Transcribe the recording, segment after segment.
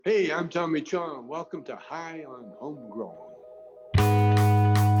Hey, I'm Tommy Chong. Welcome to High on Homegrown.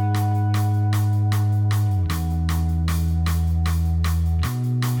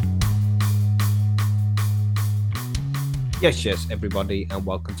 Yes, everybody, and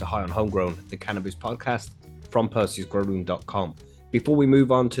welcome to High on Homegrown, the cannabis podcast from Percy'sGrowroom.com. Before we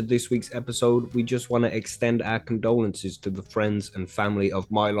move on to this week's episode, we just want to extend our condolences to the friends and family of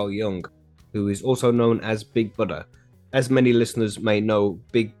Milo Young, who is also known as Big Buddha. As many listeners may know,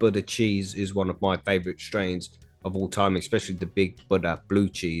 Big Buddha cheese is one of my favorite strains of all time, especially the Big Buddha blue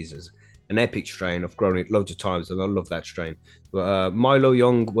cheese. Is an epic strain. I've grown it loads of times and I love that strain. Milo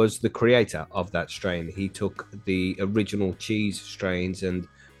Young was the creator of that strain. He took the original cheese strains and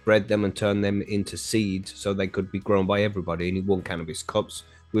bred them and turned them into seeds so they could be grown by everybody. And he won cannabis cups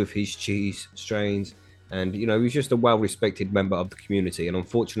with his cheese strains. And, he was just a well respected member of the community. And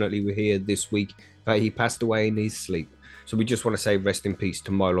unfortunately, we're here this week that he passed away in his sleep. So we just want to say rest in peace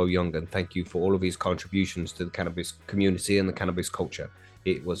to Milo Young and thank you for all of his contributions to the cannabis community and the cannabis culture.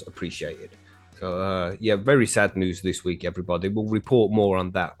 It was appreciated. So, very sad news this week, everybody. We'll report more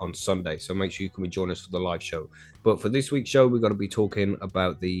on that on Sunday. So make sure you come and join us for the live show. But for this week's show, we're going to be talking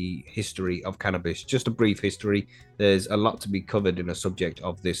about the history of cannabis. Just a brief history. There's a lot to be covered in a subject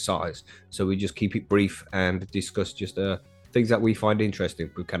of this size. So we just keep it brief and discuss just things that we find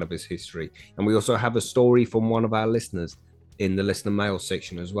interesting with cannabis history. And we also have a story from one of our listeners in the listener mail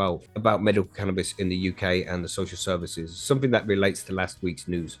section as well about medical cannabis in the UK and the social services, something that relates to last week's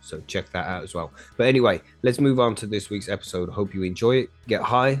news. So check that out as well. But anyway, let's move on to this week's episode. Hope you enjoy it. Get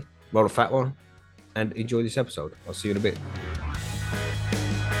high, roll a fat one, and enjoy this episode. I'll see you in a bit.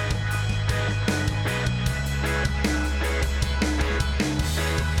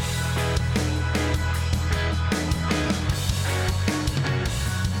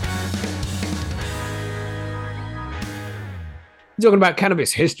 Talking about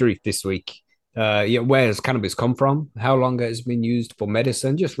cannabis history this week. Where has cannabis come from? How long it has been used for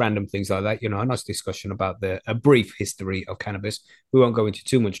medicine? Just random things like that. A nice discussion about a brief history of cannabis. We won't go into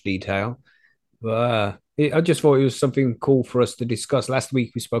too much detail, but I just thought it was something cool for us to discuss. Last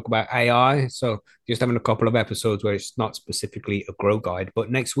week we spoke about AI, so just having a couple of episodes where it's not specifically a grow guide.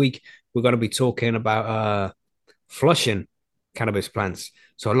 But next week we're going to be talking about flushing cannabis plants.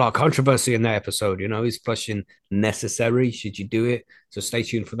 So a lot of controversy in that episode. Is flushing necessary? Should you do it? So stay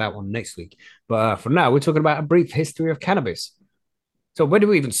tuned for that one next week. But for now, we're talking about a brief history of cannabis. So where do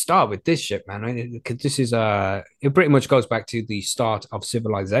we even start with this shit, man? Because this is it pretty much goes back to the start of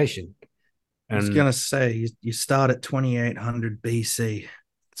civilization. I was gonna say you start at 2800 BC.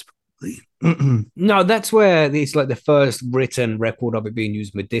 It's probably no, that's where it's like the first written record of it being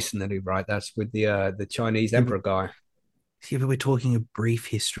used medicinally, right? That's with the Chinese emperor guy. Yeah, but we're talking a brief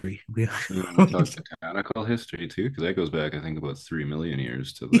history. We talk botanical history too, because that goes back, I think, about 3 million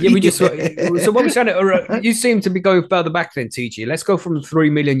years to. Yeah, we just so what we said. You seem to be going further back than TG. Let's go from 3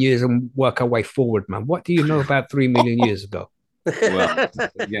 million years and work our way forward, man. What do you know about 3 million years ago? Well,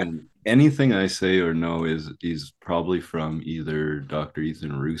 again, anything I say or know is probably from either Dr.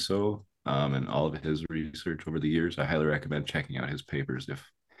 Ethan Russo, and all of his research over the years. I highly recommend checking out his papers if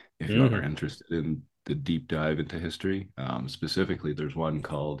you are interested in the deep dive into history. Specifically, there's one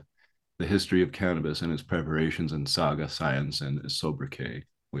called The History of Cannabis and Its Preparations in Saga, Science, and Sobriquet,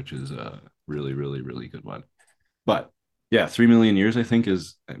 which is a really, really, really good one. But yeah, 3 million years, I think,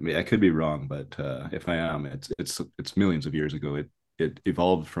 I could be wrong, but if I am, it's millions of years ago. It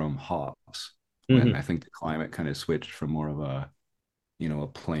evolved from hops when I think the climate kind of switched from more of a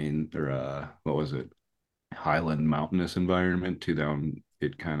plain or what was it, highland mountainous environment to down.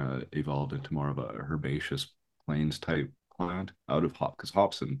 It kind of evolved into more of a herbaceous plains type plant out of hop, because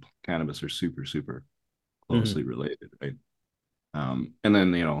hops and cannabis are super, super closely related, right? And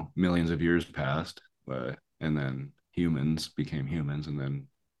then, millions of years passed, and then humans became humans, and then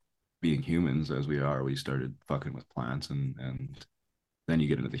being humans as we are, we started fucking with plants, and then you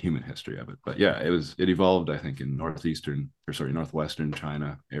get into the human history of it. But yeah, it evolved, I think, in northwestern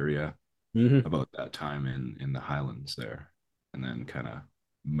China area about that time in the highlands there, and then kind of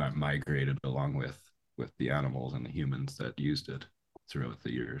migrated along with the animals and the humans that used it throughout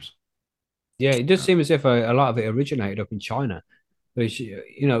the years. Yeah, it does seem as if a lot of it originated up in China. Which,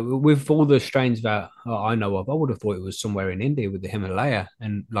 with all the strains that I know of, I would have thought it was somewhere in India with the Himalaya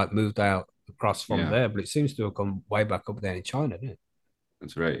and like moved out across from there. But it seems to have come way back up there in China, didn't it?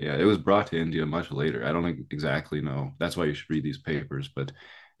 That's right. Yeah, it was brought to India much later. I don't exactly know. That's why you should read these papers. But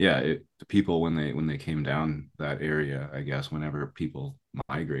yeah, the people when they came down that area, I guess, whenever people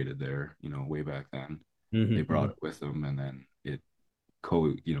migrated there, way back then, they brought it with them, and then it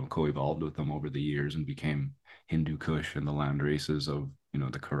co-evolved with them over the years and became Hindu Kush and the land races of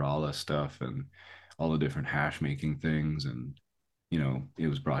the Kerala stuff and all the different hash making things. And it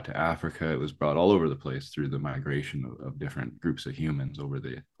was brought to Africa. It was brought all over the place through the migration of different groups of humans over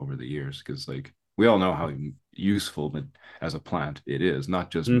the years. Because like we all know how useful, but as a plant, it is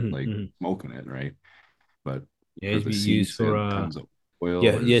not just Hmm, like hmm. smoking it, right? But Yeah, for it's the been used seeds, they for have tons of oil.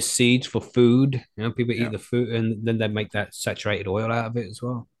 yeah, yeah, There's seeds for food. People eat yeah, the food and then they make that saturated oil out of it as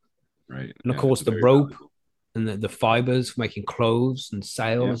well. right. And of Yeah, course, it's the very rope valuable. and the fibers for making clothes and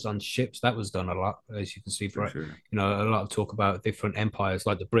Yeah, sails on ships, that was done a lot, as you can see. for For sure. a lot of talk about different empires,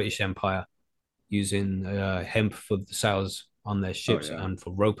 like the British Empire, using hemp for the sails on their Oh ships yeah. and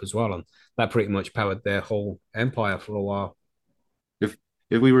for rope as well, and that pretty much powered their whole empire for a while. If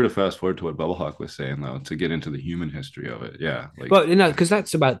if we were to fast forward to what Bubble Hawk was saying though, to get into the human history of it, yeah, like But because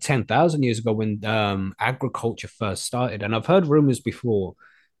that's about 10,000 years ago when agriculture first started, and I've heard rumors before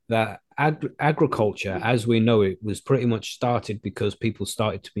that agriculture, as we know it, was pretty much started because people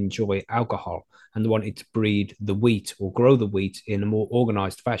started to enjoy alcohol and wanted to breed the wheat or grow the wheat in a more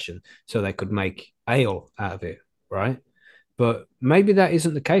organized fashion so they could make ale out of it, right? But maybe that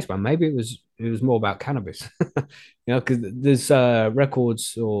isn't the case, man. Maybe it was more about cannabis, because there's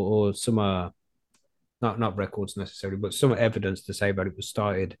records or some not records necessarily, but some evidence to say that it was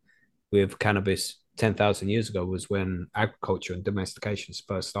started with cannabis 10,000 years ago was when agriculture and domestication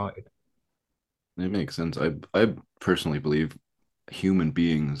first started. it makes sense. I personally believe human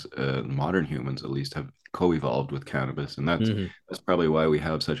beings, modern humans at least, have co-evolved with cannabis, and that's Hmm. that's probably why we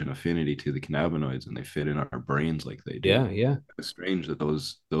have such an affinity to the cannabinoids and they fit in our brains like they do. Yeah, yeah. It's strange that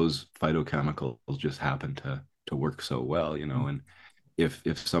those phytochemicals just happen to work so well, and if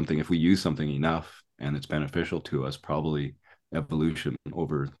we use something enough and it's beneficial to us, probably evolution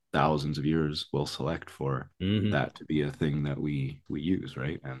over thousands of years will select for Hmm. that to be a thing that we use,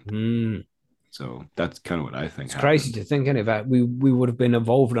 right? And Mm. so that's kind of what I think It's crazy happened. to think, any that we would have been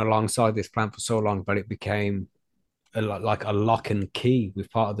evolving alongside this plant for so long, but it became like a lock and key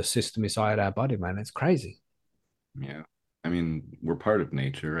with part of the system inside our body, man. It's crazy. Yeah. I mean, we're part of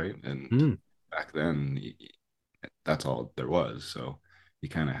nature, right? And Mm. back then, that's all there was. So you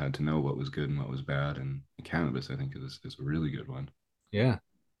kind of had to know what was good and what was bad. And cannabis, I think, is a really good one. Yeah.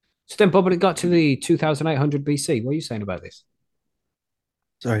 So then, Bob, when it got to the 2,800 BC, what are you saying about this?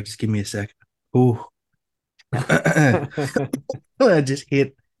 Sorry, just give me a second. Oh, I just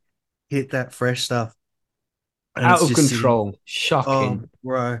hit that fresh stuff, and Out it's of just sitting. control. Oh, Shocking.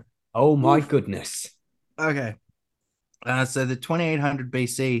 bro. Oh my Oof. goodness. Okay. So the 2800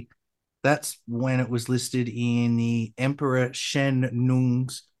 BC, that's when it was listed in the Emperor Shen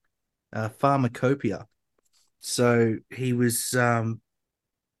Nung's Pharmacopoeia. So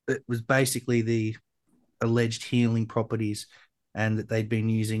it was basically the alleged healing properties, and that they'd been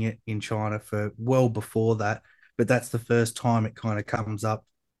using it in China for well before that. But that's the first time it kind of comes up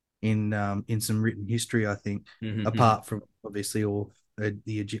in some written history, I think, Mm-hmm. apart from obviously all the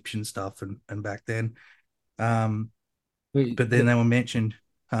Egyptian stuff and back then. Um, but then they were mentioned,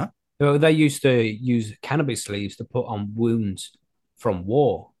 huh? They used to use cannabis leaves to put on wounds from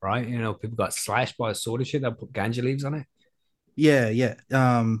war, right? People got slashed by a sword and shit. They'll put ganja leaves on it. Yeah, yeah.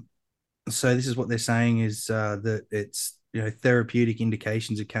 So this is what they're saying is that it's therapeutic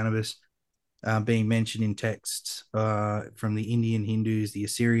indications of cannabis being mentioned in texts from the Indian Hindus, the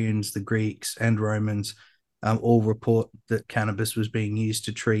Assyrians, the Greeks, and Romans, all report that cannabis was being used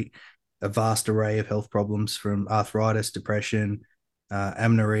to treat a vast array of health problems from arthritis, depression,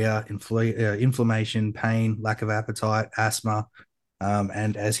 amenorrhea, inflammation, pain, lack of appetite, asthma,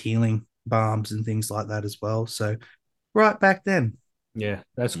 and as healing balms and things like that as well. So, right back then. Yeah,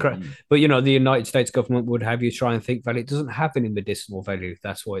 that's correct. Mm-hmm. But the United States government would have you try and think that it doesn't have any medicinal value.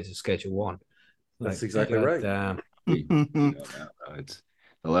 That's why it's a Schedule One. That's Like, exactly right. We know that. It's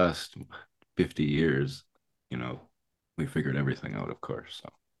the last 50 years, you know, we figured everything out, of course. So,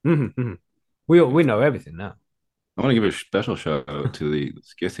 mhm, mhm. We yeah. know everything now. I want to give a special shout out to the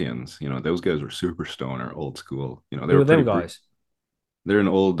Scythians. Those guys were super stoner, old school. They Who were are them pretty guys? they're an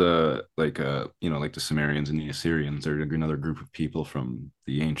old like the Sumerians and the Assyrians. They're another group of people from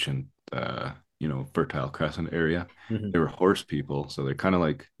the ancient Fertile Crescent area. Mhm. They were horse people, so they're kind of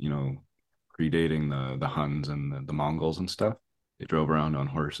like predating the Huns and the Mongols and stuff. They drove around on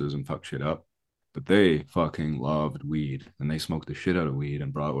horses and fucked shit up, but they fucking loved weed and they smoked the shit out of weed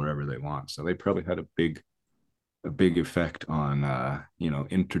and brought it wherever they want. So they probably had a big effect on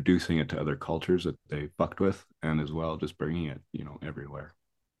introducing it to other cultures that they fucked with, and as well just bringing it everywhere.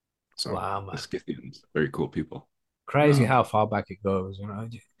 So Wow, the man. Scythians, very cool people. Crazy um how far back it goes.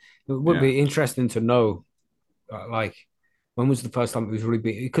 It would yeah, be interesting to know, like, when was the first time it was really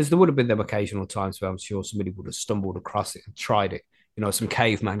big? Because there would have been them occasional times where I'm sure somebody would have stumbled across it and tried it some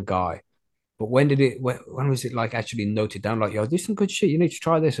caveman guy. But when was it like actually noted down? Like, yo, this is some good shit. You need to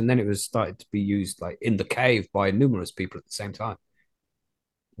try this. And then it was started to be used like in the cave by numerous people at the same time.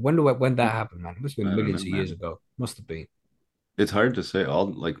 When that happened, man? It must have I been don't millions know, of years man. ago. Must have been. It's hard to say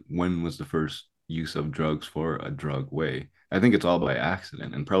all like when was the first use of drugs for a drug way. I think it's all by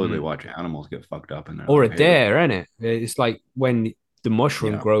accident, and probably they Mm. watch animals get fucked up, and they're Or a like, "Hey, dare, isn't it? It's like when the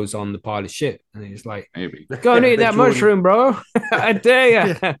mushroom yeah, grows on the pile of shit, and it's like, maybe." go and eat that Jordan. mushroom, bro. I dare Yeah.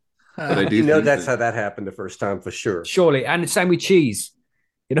 you. But I do You know think that's that how that happened the first time for sure. Surely. And the same with cheese.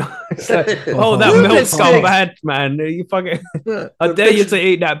 It's like, oh, that Oh, milk's That gone stinks. bad, man. You fucking, I The dare you fish. to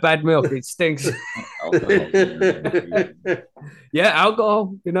eat that bad milk. It stinks. alcohol in there now too. Yeah,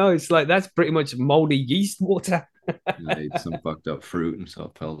 alcohol. It's like that's pretty much moldy yeast water. I ate some fucked up fruit, and so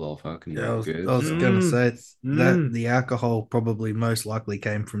it felt all fucking Yeah, I good. was So gonna Mm, say it's that mm. the alcohol probably most likely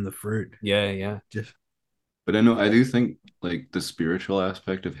came from the fruit. Yeah, yeah. Just but I do think like the spiritual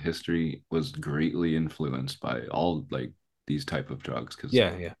aspect of history was greatly influenced by all like these type of drugs because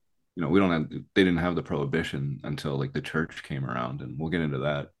Yeah, yeah. we don't have they didn't have the prohibition until like the church came around, and we'll get into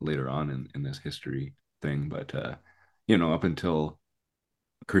that later on in this history thing. But up until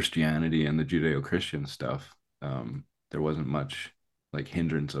Christianity and the Judeo-Christian stuff, there wasn't much like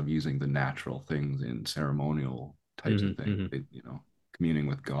hindrance of using the natural things in ceremonial types Hmm, of things. hmm. Communing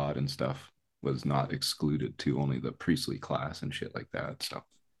with God and stuff was not excluded to only the priestly class and shit like that. So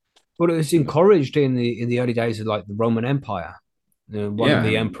But it was it was, encouraged in the early days of like the Roman Empire. One of yeah, I the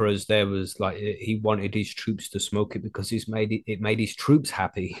mean, emperors there was like he wanted his troops to smoke it because it made his troops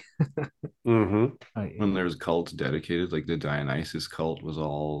happy. Hmm. Like, when there was cults dedicated, like the Dionysus cult was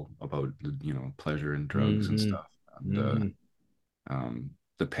all about pleasure and drugs and hmm, stuff, and hmm.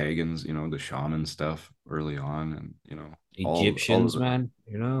 the pagans, the shaman stuff early on, and all of Egyptians, the man.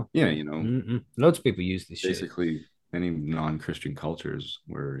 yeah, Loads of people use this shit. basically any non-Christian cultures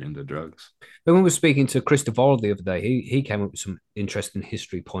were into drugs. When we were speaking to Christopher the other day, he came up with some interesting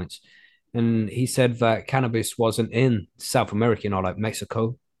history points, and he said that cannabis wasn't in South America, like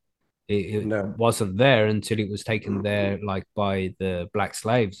Mexico. It No. wasn't there until it was taken there, like by the black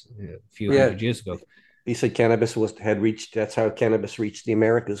slaves a few Yeah. hundred years ago. He said cannabis had reached. That's how cannabis reached the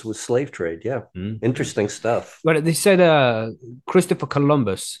Americas was slave trade. Yeah. Mm. Interesting stuff. But they said Christopher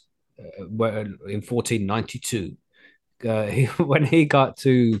Columbus, in 1492, when he got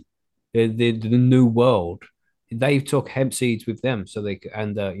to the New World, they took hemp seeds with them, so they could,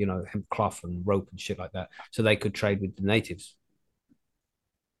 and hemp cloth and rope and shit like that, so they could trade with the natives.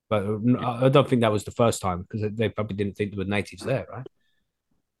 But I don't think that was the first time because they probably didn't think there were natives there, right?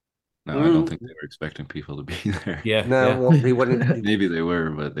 No, I don't Mm. think they were expecting people to be there. Yeah, No, yeah. well, he wouldn't. Maybe they were,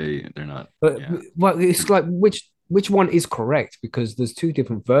 but they're not. But Yeah, well, it's like which one is correct because there's two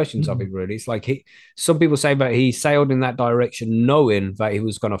different versions of it. Really, it's like some people say that he sailed in that direction knowing that he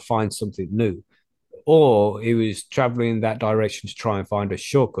was going to find something new, or he was traveling in that direction to try and find a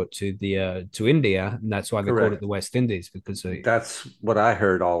shortcut to India, and that's why they called it Correct. the West Indies because That's what I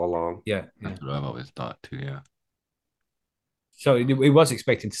heard all along. yeah, yeah. that's what I've always thought too. Yeah. So he was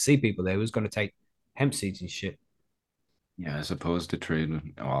expecting to see people there. He was going to take hemp seeds and shit. Yeah, as opposed to trade.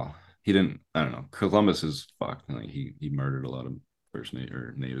 Well, he didn't. I don't know. Columbus is fucked. Like he murdered a lot of or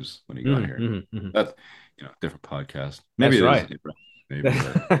natives when he got here. Mhm. That's different podcast. Maybe That's it is. right. Maybe,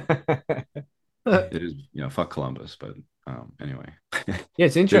 but uh, it is. Fuck Columbus. But anyway, Yeah,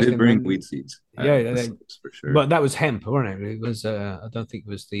 it's they interesting, did bring man. weed seeds. Yeah, The slaves for sure. but that was hemp, wasn't it? It was. I don't think it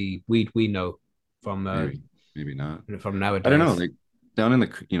was the weed we know from Maybe not. from I don't know. nowadays. Like down in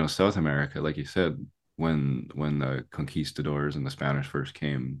the South America, like you said, when the conquistadors and the Spanish first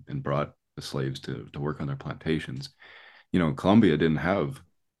came and brought the slaves to work on their plantations, Colombia didn't have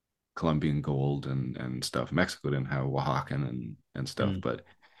Colombian gold and stuff. Mexico didn't have Oaxacan and stuff. Mm, But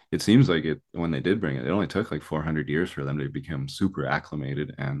it seems like when they did bring it, it only took like 400 years for them to become super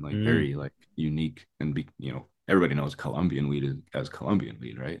acclimated and like mm. very like unique and everybody knows Colombian weed as Colombian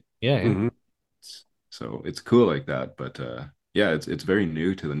weed, right? Yeah, yeah. Hmm. So it's cool like that, but yeah, it's very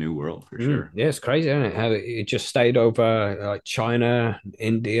new to the new world for sure. Yeah, it's crazy, isn't it? How it just stayed over like China,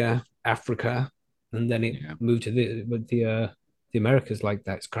 India, Africa, and then it Yeah. moved to the Americas like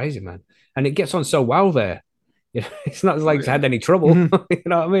that. It's crazy, man. And it gets on so well there. It's not Oh like it's yeah. had any trouble. You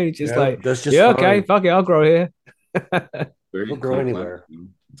know what I mean? It's just Yeah, like, that's just yeah, okay, fine. fuck it, I'll grow here. Very It'll grow cool plant. anywhere.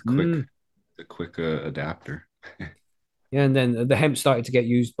 It's Mm. a quick adapter. Yeah, and then the hemp started to get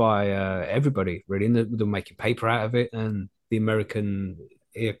used by everybody, really. And they're making paper out of it, and the American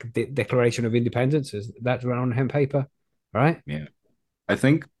Declaration of Independence is that's run on hemp paper, right? Yeah. I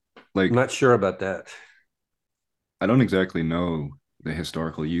think I'm like not sure about that. I don't exactly know the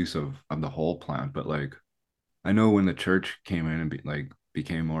historical use of the whole plant, but like I know when the church came in and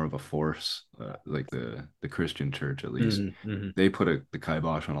became more of a force, like the Christian church at least, they put the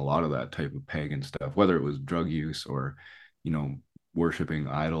kibosh on a lot of that type of pagan stuff, whether it was drug use or, you know, worshiping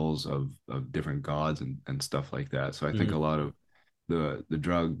idols of different gods and stuff like that. So I think a lot of the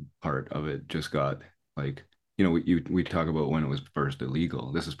drug part of it just got like, you know, we talk about when it was first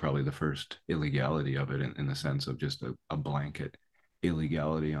illegal. This is probably the first illegality of it in the sense of just a blanket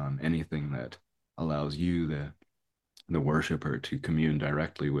illegality on anything that allows you the worshiper to commune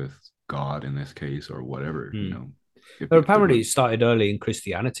directly with God in this case or whatever, you know. But apparently it started early in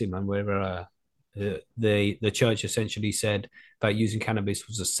Christianity, man, where the church essentially said that using cannabis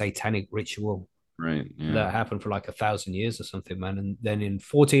was a satanic ritual. Right. Yeah. That happened for like 1,000 years or something, man. And then in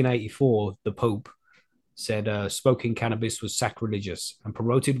 1484, the Pope said smoking cannabis was sacrilegious and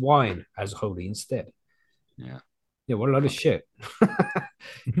promoted wine as holy instead. Yeah. Yeah, what a load of shit.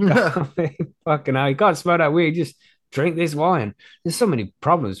 Fucking hell, you can't smoke that weed, just drink this wine. There's so many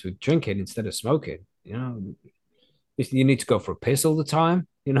problems with drinking instead of smoking. You know, you need to go for a piss all the time.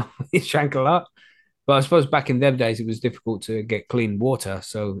 You know, you drank a lot. But I suppose back in them days, it was difficult to get clean water.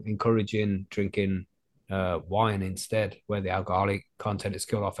 So encouraging drinking wine instead, where the alcoholic content has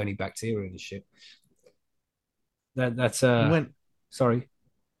killed off any bacteria and shit. That's went, sorry.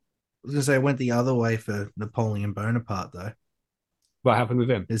 I was gonna say it went the other way for Napoleon Bonaparte though. What happened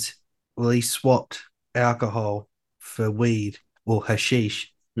with him? Well, he swapped alcohol for weed or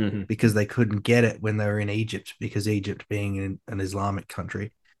hashish because they couldn't get it when they were in Egypt, because Egypt being an Islamic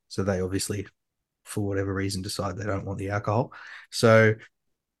country. So they obviously, for whatever reason, decide they don't want the alcohol. So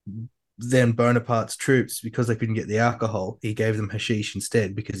then Bonaparte's troops, because they couldn't get the alcohol, he gave them hashish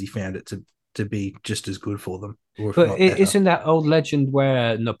instead because he found it to be just as good for them. Or if But not better. isn't that old legend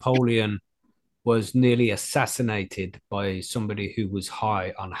where Napoleon was nearly assassinated by somebody who was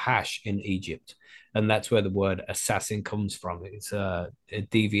high on hash in Egypt? And that's where the word assassin comes from. It's a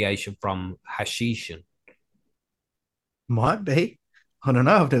deviation from hashishin. Might be. I don't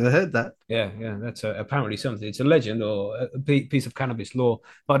know. I've never heard that. Yeah, that's apparently something. It's a legend or a piece of cannabis law,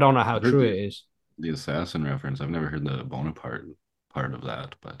 but I don't know how true it is. The assassin reference. I've never heard the Bonaparte part of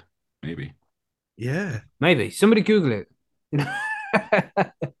that, but maybe. Yeah. Maybe. Somebody Google it.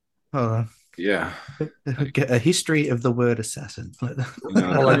 Hold on. Yeah. A history of the word assassin.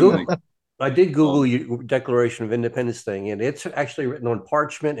 Well, I did Google your Declaration of Independence thing, and it's actually written on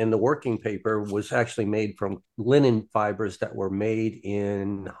parchment, and the working paper was actually made from linen fibers that were made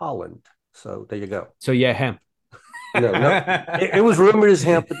in Holland. So there you go. So yeah, hemp. No, it was rumored as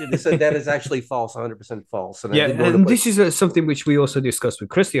hemp, but they said that is actually false, 100% false. And and this is something which we also discussed with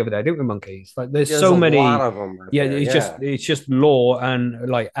Chris the other day, didn't we, Monkeys? Like, there's so many. A lot of them. It's just law and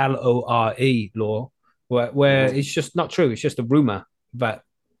like LORE law, where it's just not true. It's just a rumor that,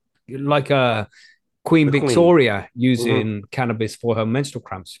 like Queen Victoria using cannabis for her menstrual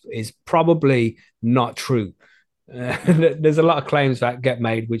cramps is probably not true. There's a lot of claims that get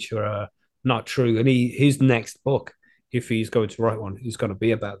made which are not true, and his next book, if he's going to write one, is going to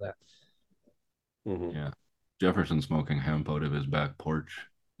be about that. Yeah, Jefferson smoking hemp out of his back porch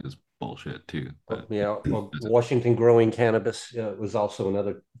is bullshit too. But, Washington growing cannabis was also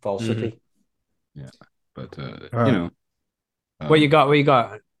another falsity. Yeah, but you know, what you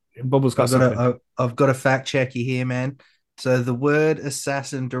got? Bubbles got something. I've got a fact check you here, man. So the word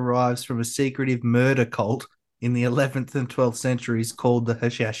assassin derives from a secretive murder cult in the 11th and 12th centuries called the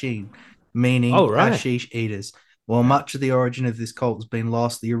Hashashin, meaning hashish eaters. While much of the origin of this cult has been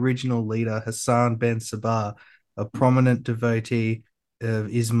lost, the original leader, Hassan ben Sabah, a prominent devotee of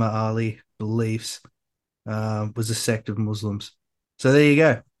Ismaili beliefs, was a sect of Muslims. So there you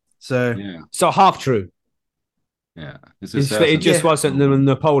go. So half true. Yeah, it just wasn't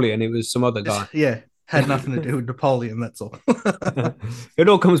Napoleon; it was some other guy. Had nothing to do with Napoleon. That's all. It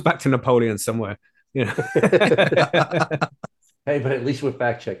all comes back to Napoleon somewhere. You know. Hey, but at least we're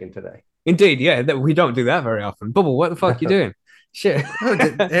fact checking today. Indeed, yeah, we don't do that very often. Bubble, what the fuck are you doing? Shit. We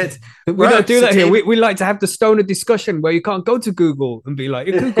don't do that here. We like to have the stoner discussion where you can't go to Google and be like,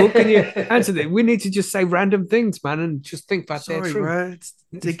 Google, can you answer this? We need to just say random things, man, and just think that they're true. Bro.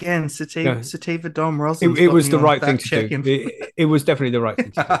 It's again, Sativa Dom Rosin. It was the right thing to do. It was definitely the right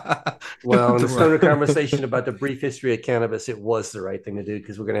thing to do. Well, in the stoner conversation about the brief history of cannabis, it was the right thing to do,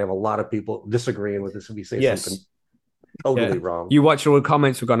 because we're going to have a lot of people disagreeing with us if we say something totally wrong. You watch all the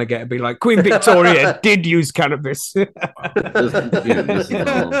comments we're going to get and be like, Queen Victoria did use cannabis. This is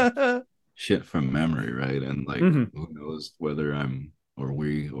all shit from memory, right? And like, who knows whether I'm or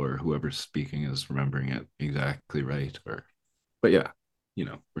we or whoever's speaking is remembering it exactly right. But yeah, you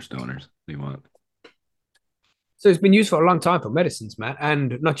know, we're stoners. What do you want? So it's been used for a long time for medicines, man,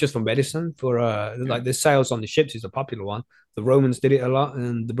 and not just for medicine. For Yeah. like the sales on the ships is a popular one. The Romans did it a lot,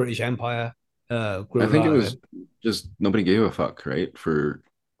 and the British Empire I grew a think it lot of it. was just nobody gave a fuck, right? For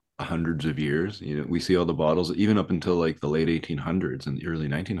hundreds of years. We see all the bottles, even up until like the late 1800s and the early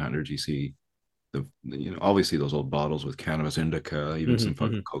 1900s. You see always see those old bottles with cannabis indica, even Hmm, some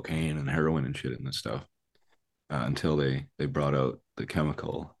fucking hmm. cocaine and heroin and shit in this stuff. Until they brought out the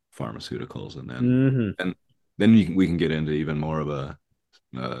chemical pharmaceuticals, and Hmm. then we can get into even more of a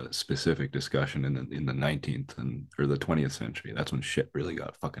specific discussion in the 19th and or the 20th century. That's when shit really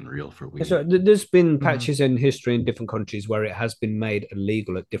got fucking real for So weed. there's been Mhm. patches in history in different countries where it has been made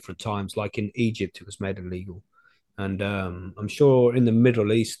illegal at different times. Like in Egypt, it was made illegal, and I'm sure in the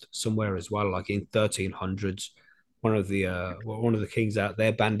Middle East somewhere as well, like in 1300s, one of the kings out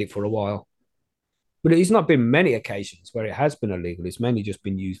there banned it for a while. But it's not been many occasions where it has been illegal. It's mainly just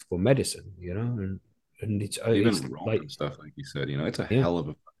been used for medicine, and it's Even Roman like stuff, like you said, it's a yeah, hell of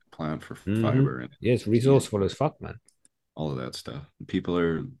a plant for hmm, fiber, and yeah, it's it's easy, resourceful as fuck, man. all of that stuff. People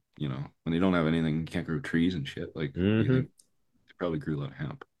are, when they don't have anything, you can't grow trees and shit. Like, what do you Hmm. think? They probably grew a lot of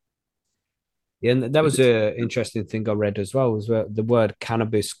hemp. Yeah, and that It's was just, a interesting thing I read as well. Was where the word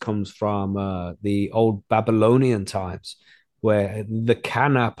cannabis comes from the old Babylonian times, where the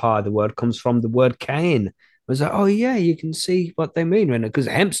canna part of the word comes from the word cane. I was like, oh yeah, you can see what they mean, man, because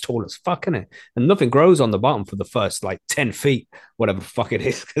hemp's tall as fuck, is it? And nothing grows on the bottom for the first like 10 feet, whatever the fuck it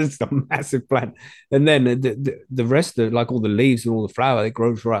is, because it's a massive plant. And then the rest of like all the leaves and all the flower, it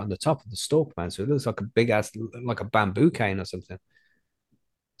grows right on the top of the stalk, man. So it looks like a big ass, like a bamboo cane or something.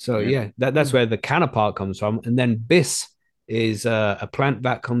 So yeah. yeah, that's where the canna part comes from, and then bis is a plant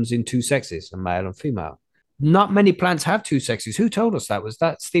that comes in two sexes, a male and female. Not many plants have two sexes. Who told us that? Was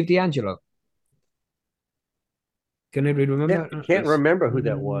that Steve D'Angelo? Can anybody Can't, remember? can't It's remember who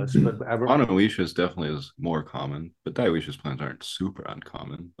that was, but Monoecious definitely is more common, but dioecious plants aren't super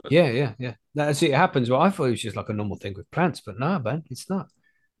uncommon. But Yeah. That's it. Happens. Well, I thought it was just like a normal thing with plants, but no, man, it's not.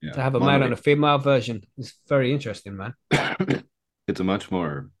 yeah, To have a male and mono a female version is very interesting, man. it's a much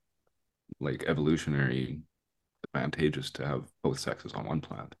more like evolutionary advantageous to have both sexes on one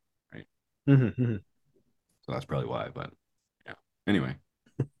plant, right? Mm-hmm. So that's probably why. But yeah. Anyway,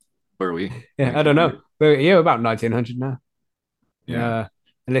 where are we? Yeah, I don't know. 1900? But yeah, about 1900 now. Yeah.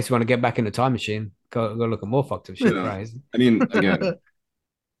 Unless you want to get back in the time machine, go look at more fucked up shit, Yeah. right? I mean, again,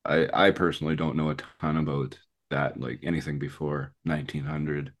 I personally don't know a ton about that, like anything before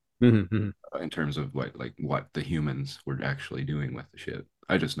 1900, Mm-hmm. in terms of what the humans were actually doing with the shit.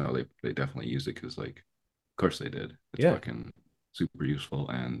 I just know they definitely used it because, like, of course they did. It's Yeah. fucking super useful,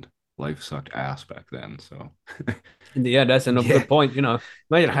 and life sucked ass back then. So Yeah, that's another Yeah. good point.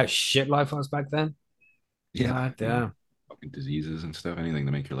 Imagine how shit life was back then. yeah, God damn. fucking diseases and stuff, anything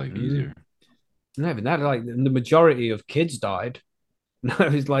to make your life Mm. easier. And even that, like the majority of kids died.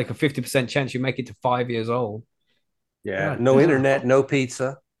 It's like a 50% chance you make it to 5 years old. yeah, God no damn. internet, no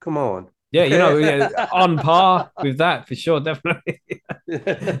pizza. Come on. Yeah, yeah, on par with that for sure, definitely.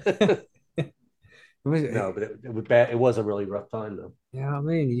 No, but it was bad. It was a really rough time though. Yeah, I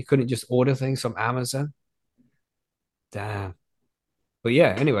mean, you couldn't just order things from Amazon. Damn. But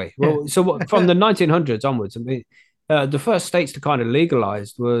yeah, anyway, Yeah. well, so what, from the 1900s onwards, I mean, the first states to kind of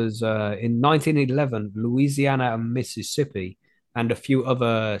legalize was in 1911, Louisiana and Mississippi, and a few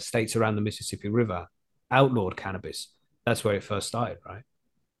other states around the Mississippi River outlawed cannabis. That's where it first started, right?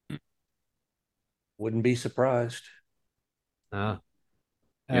 Wouldn't be surprised. Uh,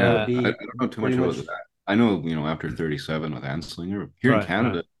 That would uh, Yeah, I be don't know too much pretty about much. that. I know, after 37 with Anslinger, here in right.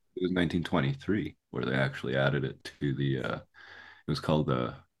 Canada, it was 1923 where they actually added it to it was called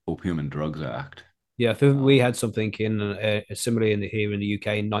the Opium and Drugs Act. Yeah, I think we Um, had something in similarly here in the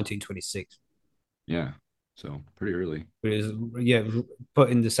UK in 1926. yeah, so pretty early. It was, yeah, put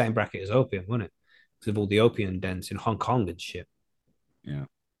in the same bracket as opium, wasn't it? Because of all the opium dens in Hong Kong and shit. Yeah.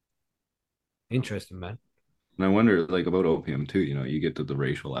 Interesting, man. And I wonder, like, about opium too. You get to the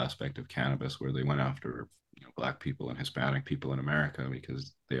racial aspect of cannabis where they went after black people and Hispanic people in America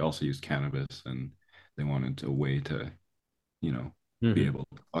because they also used cannabis and they wanted a way to you know be Hmm. able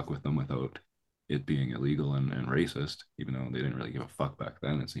to fuck with them without it being illegal and racist, even though they didn't really give a fuck back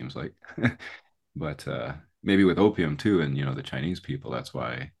then. It seems like, but maybe with opium too, and the Chinese people. That's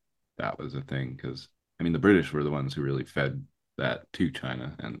why that was a thing because I mean the British were the ones who really fed that to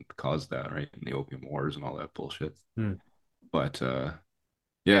China and caused that, right? And the opium wars and all that bullshit. Hmm. But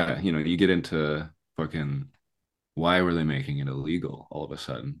yeah, you get into fucking why were they making it illegal all of a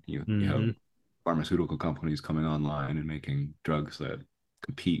sudden? You have Hmm. pharmaceutical companies coming online and making drugs that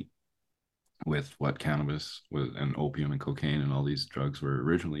compete with what cannabis and opium and cocaine and all these drugs were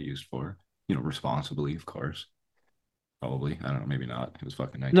originally used for, responsibly, of course. Probably. I don't know. Maybe not. It was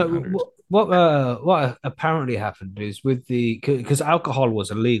fucking No, 1900s. what apparently happened is with the because alcohol was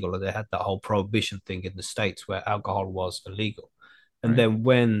illegal, and they had that whole prohibition thing in the States where alcohol was illegal, and Right. then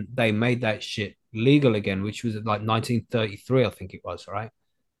when they made that shit legal again, which was like 1933, I think it was, right?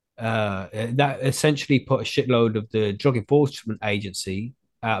 That essentially put a shitload of the drug enforcement agency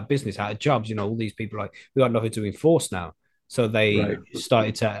out of business, out of jobs. You know, all these people are like, we got nothing to enforce now. So they Right.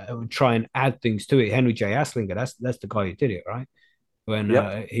 started to try and add things to it. Henry J. Aslinger, that's the guy who did it, right? When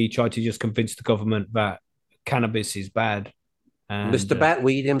Yep. he tried to just convince the government that cannabis is bad. And Mr.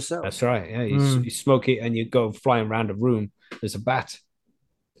 Batweed himself. that's right. Yeah, Mm. you smoke it and you go flying around a room. There's a bat.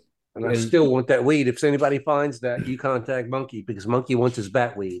 And I And still want that weed. If anybody finds that, you contact Monkey because Monkey wants his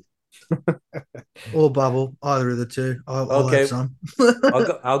Batweed. Or bubble, either of the two. I'll have Okay. some.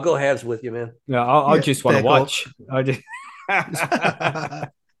 I'll go halves with you, man. yeah, I Yeah, just want to fair call. watch. I just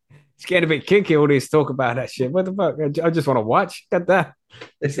it's getting a bit kinky all this talk about that shit. What the fuck? I just want to watch. Get that.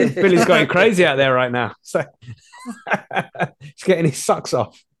 Billy's going crazy out there right now. So he's getting his socks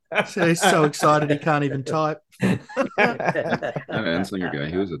off. So he's so excited he can't even type. That Anslinger guy,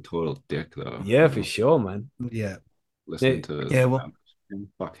 he was a total dick, though. Yeah, You for know, sure, man. Yeah. Listening to Yeah, well,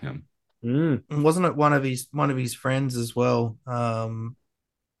 fuck him. wasn't it one of his friends as well?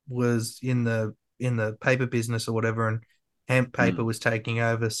 Was in the paper business or whatever, and hemp paper was taking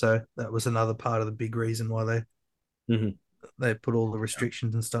over. So that was another part of the big reason why they put all the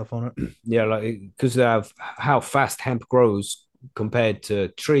restrictions and stuff on it. Yeah, like because of how fast hemp grows compared to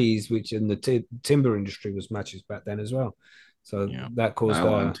trees, which in the timber industry was matches back then as well. So Yeah. that caused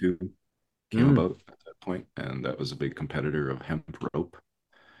Nylon too came about at that point, and that was a big competitor of hemp rope.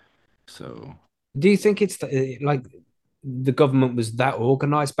 So Do you think it's like the government was that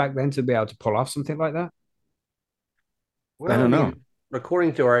organized back then to be able to pull off something like that? I don't know.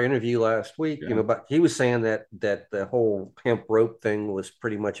 According to our interview last week, Yeah. but he was saying that the whole hemp rope thing was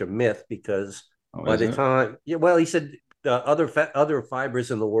pretty much a myth because by the time, he said other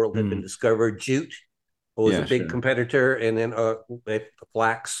fibers in the world had been discovered. Jute was a big competitor, and then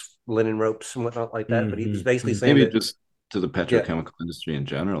flax, linen ropes, and whatnot like that. But he was basically saying maybe that just to the petrochemical industry in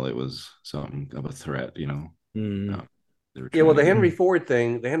general, it was something of a threat, you know. Well, the Henry Ford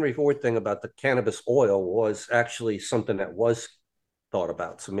thing about the cannabis oil was actually something that was thought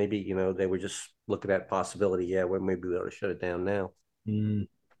about. So maybe, they were just looking at possibility. Yeah, well, maybe we ought to shut it down now.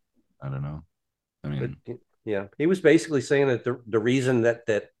 I don't know. I mean, but, yeah, he was basically saying that the reason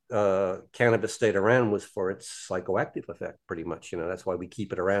that cannabis stayed around was for its psychoactive effect, pretty much. That's why we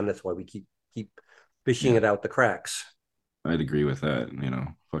keep it around. That's why we keep fishing it out the cracks. I'd agree with that.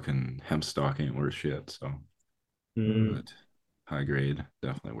 Fucking hemp stock ain't worth shit. So, but high grade,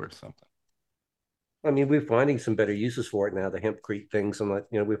 definitely worth something. I mean, we're finding some better uses for it now. The hempcrete things, and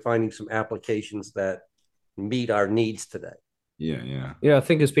we're finding some applications that meet our needs today. Yeah. I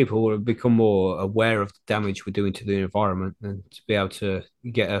think as people will become more aware of the damage we're doing to the environment, and to be able to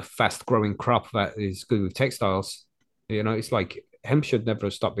get a fast-growing crop that is good with textiles, it's like hemp should never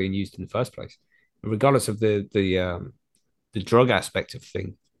have stopped being used in the first place, regardless of the drug aspect of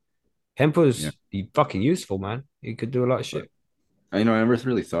thing. Hemp was fucking useful, man. It could do a lot of shit. I never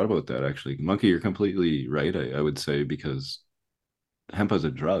really thought about that, actually. Monkey, you're completely right, I would say, because hemp as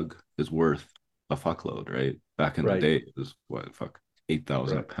a drug is worth a fuckload, right? Back in the day, it was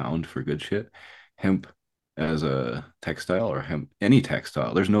 $8,000 a pound for good shit. Hemp as a textile, or hemp, any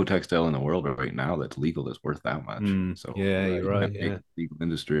textile, there's no textile in the world right now that's legal that's worth that much. So you're right. Make legal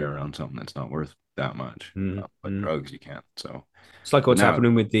industry around something that's not worth that much. But drugs, you can't. So it's like what's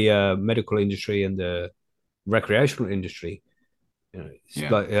happening with the medical industry and the recreational industry.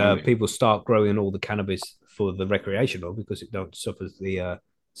 People start growing all the cannabis for the recreational because it don't suffer the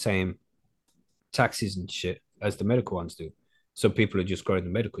same taxes and shit as the medical ones do. So people are just growing the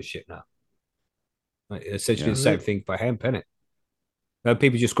medical shit now. Like, essentially the same thing for hemp, isn't it?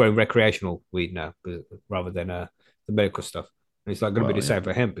 People just growing recreational weed now rather than the medical stuff. And it's like going to be the same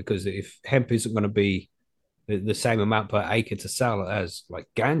for hemp, because if hemp isn't going to be the same amount per acre to sell as like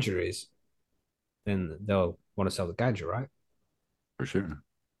ganja is, then they'll want to sell the ganja, right? For sure.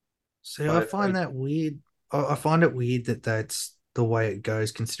 See, I find that weird. I find it weird that that's the way it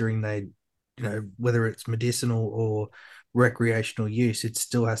goes, considering they, whether it's medicinal or recreational use, it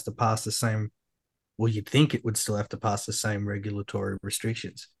still has to pass the same. Well, you'd think it would still have to pass the same regulatory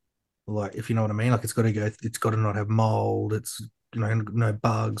restrictions. Like, if you know what I mean, like it's got to not have mold. It's, no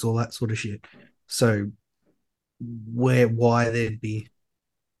bugs, all that sort of shit. So why there'd be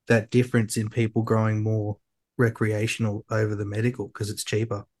that difference in people growing more recreational over the medical, because it's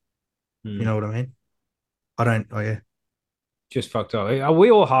cheaper. You know what I mean? I don't. Oh yeah, just fucked up. Are we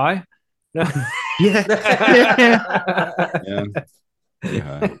all high? No. Yeah. Yeah.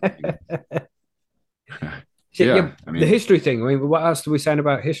 Yeah. Yeah, Yeah. I the mean, history thing. I mean, what else are we saying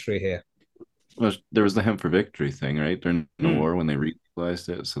about history here? there was the hemp for victory thing, right? During the Mm. war when they legalized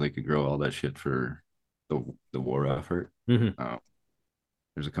it so they could grow all that shit for the war effort. Mhm.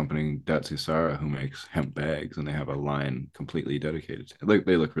 There's a company, Datsusara, who makes hemp bags, and they have a line completely dedicated to it. Like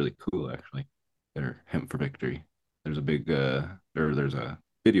they look really cool, actually. They're hemp for victory. There's a big, there's a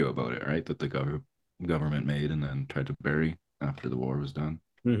video about it, right? That the government made and then tried to bury after the war was done.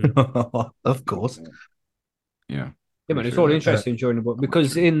 Mhm. Of course. Yeah, Yeah, man, pretty it's sure all that's interesting during the book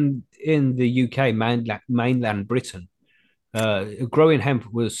because true. in the UK mainland Britain, growing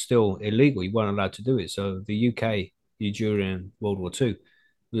hemp was still illegal. You weren't allowed to do it. So the UK during World War II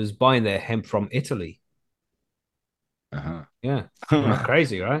was buying their hemp from Italy. Uh Yeah, huh.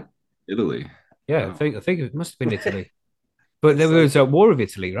 crazy, right? Italy. Yeah, Wow. I think it must have been Italy, but there It's like was a war of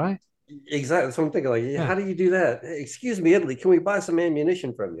Italy, right? exactly. That's what I'm thinking. Like, Yeah, how do you do that? Hey, excuse me, Italy, can we buy some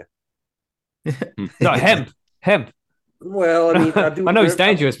ammunition from you? Hmm. no hemp, hemp. Well, I mean, I do. I know it's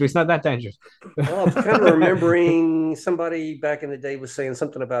dangerous, but it's not that dangerous. Well, I'm kind of remembering somebody back in the day was saying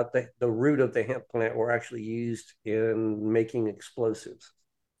something about the root of the hemp plant were actually used in making explosives.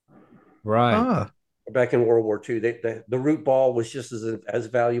 Right. Ah, Back in World War II, the root ball was just as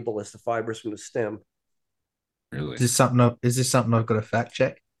valuable as the fibers from the stem. Really? is this something I've got to fact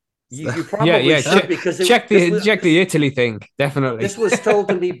check? You Yeah, probably yeah. should because Check this the was check the Italy thing, definitely. this was told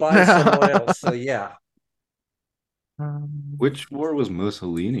to me by someone else. So yeah, Which war was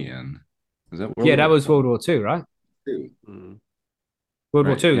Mussolini in? Is that World Yeah, that War was World War Two, right? II? mm. World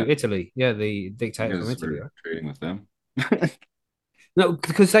War Right. Two, Yeah. Italy. Yeah, the You dictator from guys Italy, were right? trading with them. No,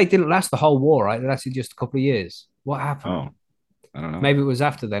 because they didn't last the whole war, right? They lasted just a couple of years. What happened? Oh, I don't know. Maybe it was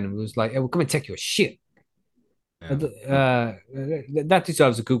after then. It was like, hey, we'll come and take your shit. Yeah. Huh. That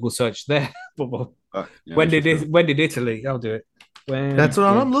deserves a Google search there. Fuck. Yeah, I should throw. When did Italy? I'll do it. That's When what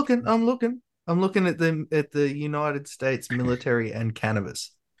did I'm looking. I'm looking at the United States military and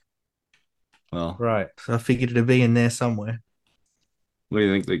cannabis. Well, right? So I figured it'd be in there somewhere. what do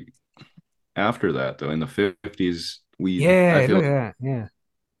you think? Like after that, though, in the 50s, weed. I Yeah, feel look like at that. Yeah.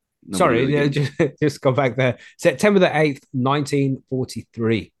 nobody Sorry, really yeah, gave. just go back there. September the 8th,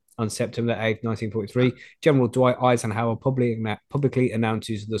 1943. On September the 8th, 1943, General Dwight Eisenhower publicly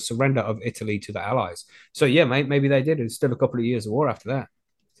announces the surrender of Italy to the Allies. So, yeah, mate, maybe they did. It's still a couple of years of war after that.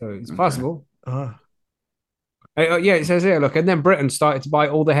 So it's Okay. possible. Oh, Yeah, it says here, look, and then Britain started to buy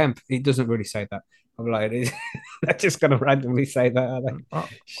all the hemp. It doesn't really say that. I'm like, they're just going to randomly say that, are they? I, I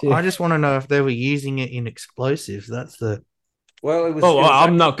Shit. just want to know if they were using it in explosives. That's the Well, Oh,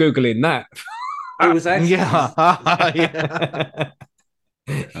 I'm not Googling that. it was actually yeah yeah.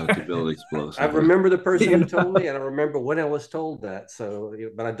 How to build I explosive. remember the person You who know? told me, and I remember when I was told that. So,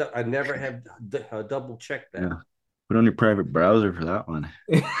 but I never have double checked that. Yeah. Put on your private browser for that one.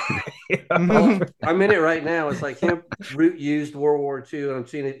 Well, I'm in it right now. It's like hemp root used World War II, and I'm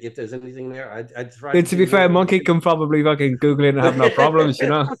seeing if there's anything there. I tried And to to do be fair, World War Monkey II. can probably fucking Google it and have no problems, you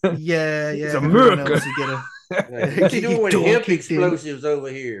know? Yeah, It's yeah. Everyone America, else to get a Like, what you get your doing with door hemp kicked in. explosives over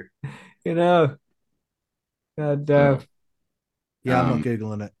here? you know? And So, Yeah, I'm not um,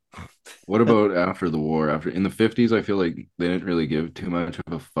 googling it. what about after the war? After in the 50s, I feel like they didn't really give too much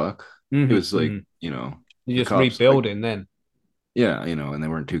of a fuck. It was like, You the just cops, like, rebuilding then. yeah, and they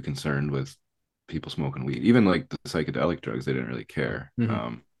weren't too concerned with people smoking weed. Even like the psychedelic drugs, they didn't really care.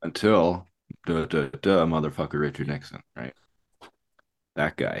 Mhm. Until motherfucker Richard Nixon, right?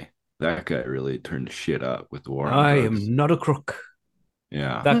 That guy, that guy really turned shit up with the war on I drugs. am not a crook.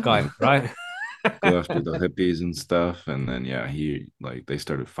 Yeah, That guy, right? go after the hippies and stuff, and then yeah, he like they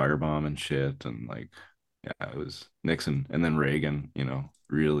started firebombing shit, and like yeah, it was Nixon, and then Reagan,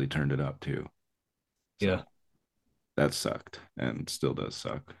 really turned it up too. Yeah. So that sucked, and still does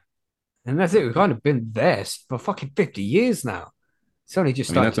suck. And that's it. We've kind of been there for fucking 50 years now. It's only just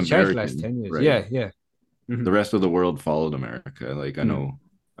I mean, started that's to change the last American, 10 years. right? Yeah, yeah. The Mhm. rest of the world followed America. Like I Mhm. know,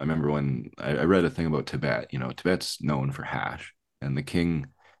 I remember when I read a thing about Tibet. Tibet's known for hash, and the king,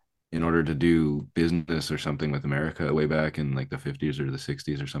 in order to do business or something with America way back in like the 50s or the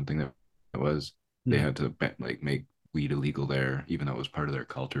 60s or something that it was, they Mhm. had to like make weed illegal there, even though it was part of their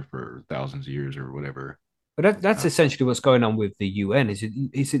culture for thousands of years or whatever. But that's Uh, essentially what's going on with the UN. Is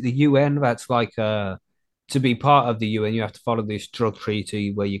it the UN that's like to be part of the UN you have to follow this drug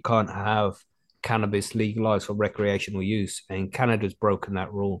treaty where you can't have cannabis legalized for recreational use, and Canada's broken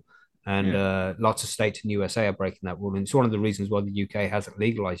that rule, and yeah. lots of states in the USA are breaking that rule, and it's one of the reasons why the UK hasn't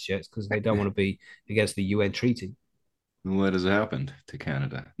legalized yet, because they don't want to be against the UN treaty. What has happened to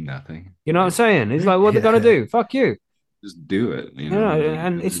Canada? Nothing, You know what I'm right? saying? It's like what they're gonna Yeah. do? Fuck you. just do it. You You know, know,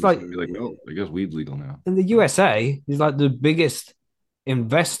 and they're it's just like gonna be like, oh, I guess weed's legal now. in the USA is like the biggest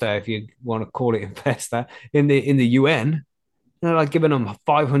investor, if you want to call it investor, in the UN. They're like giving them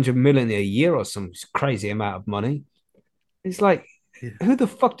 500 million a year or some crazy amount of money. It's like, Yeah. who the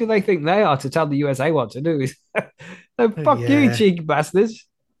fuck do they think they are to tell the USA what to do? Fuck you, Yeah. cheeky bastards.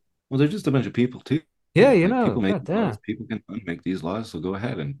 Well, they're just a bunch of people too. Yeah, you Like know, people make god laws, damn. people can unmake these laws, so go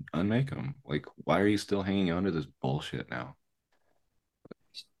ahead and unmake them. Like, why are you still hanging on to this bullshit now?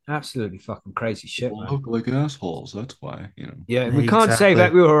 Absolutely fucking crazy shit, People man. look like assholes. That's why, you know. Yeah, we can't say that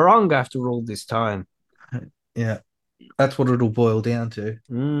Exactly. we were wrong after all this time. Yeah. That's what it'll boil down to.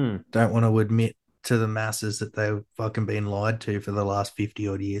 Mm, Don't want to admit to the masses that they've fucking been lied to for the last 50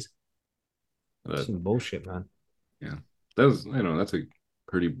 odd years. But some bullshit, man. yeah, that's a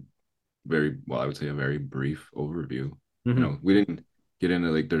pretty very well, I would say a very brief overview. Mhm. We didn't get into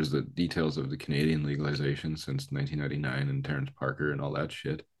like there's the details of the Canadian legalization since 1999 and Terrence Parker and all that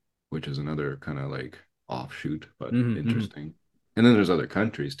shit, which is another kind of like offshoot, but Mhm, mhm. interesting. And then there's other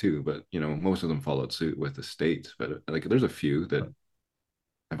countries too, but most of them followed suit with the states. But like there's a few that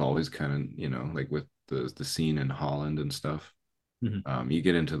I've always kind of, like with the scene in Holland and stuff. Mhm. You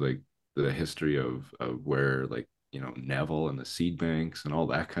get into like the history of where like Neville and the seed banks and all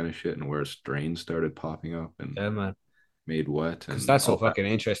that kind of shit, and where strains started popping up and Yeah, man. made what Because and that's all all that. fucking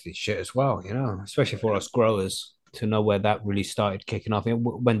interesting shit as well, especially for us growers to know where that really started kicking off.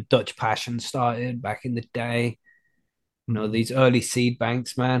 When Dutch Passion started back in the day, Mhm. these early seed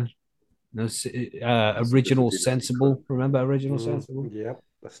banks, man. Those, Super original Sativa Seed Club. sensible. Remember original sensible? Yep,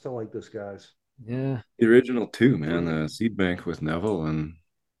 I still like those guys. Yeah. The original too, man. The seed bank with Neville and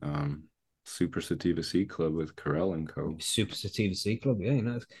Super Sativa Seed Club with Carell and Co. Super Sativa Seed Club. Yeah,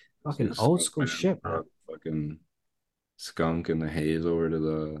 it's See fucking the old skunk school man shit, man. brought fucking skunk and the haze over to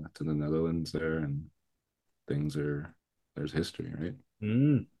the Netherlands there, and things are there's history, right?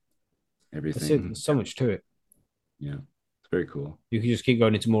 Mm. That's it. Everything, There's so much to it. yeah, it's very cool. You can just keep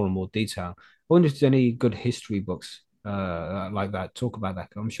going into more and more detail. I wonder if there's any good history books like that talk about that.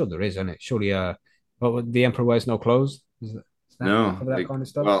 I'm sure there is, isn't it? Surely, The Emperor Wears No Clothes. Is that No, cover that like, kind of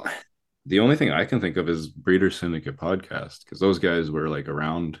stuff? well, the only thing I can think of is Breeder Syndicate podcast because those guys were like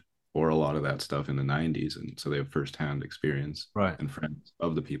around for a lot of that stuff in the 90s. And so they have firsthand experience Right. and friends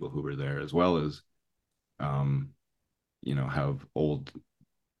of the people who were there, as well as, um, have old,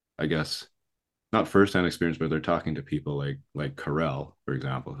 I guess, not firsthand experience, but they're talking to people like Carell, for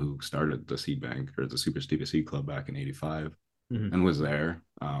example, who started the seed bank or the Super Stevia Seed Club back in '85 Mhm. and was there.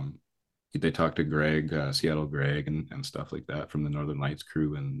 They talked to Greg, Seattle Greg, and stuff like that from the Northern Lights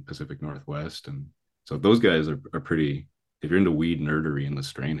crew and Pacific Northwest. And so those guys are pretty. If you're into weed nerdery and the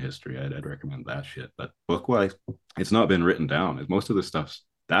strain history, I'd recommend that shit. But book wise, it's not been written down. Most of the stuff,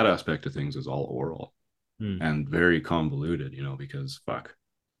 that aspect of things is all oral Mm. and very convoluted, because fuck,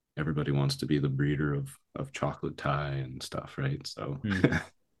 everybody wants to be the breeder of chocolate tie and stuff, right? So Mm.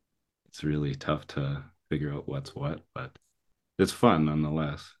 it's really tough to figure out what's what, but it's fun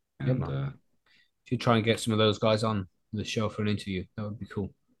nonetheless. Yeah, And man. If you try and get some of those guys on the show for an interview, that would be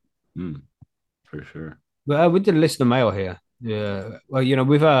cool. mm, for sure. But with the listener mail here, yeah, well,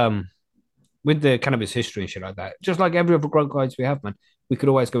 with the cannabis history and shit like that, just like every other grow guides we have, man, we could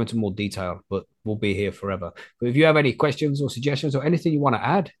always go into more detail, but we'll be here forever. But if you have any questions or suggestions or anything you want to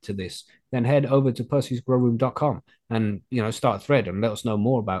add to this, then head over to percysgrowroom.com and start a thread and let us know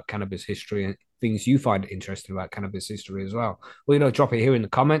more about cannabis history and things you find interesting about cannabis history as well. Or drop it here in the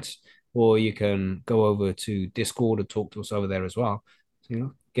comments, or you can go over to Discord and talk to us over there as well.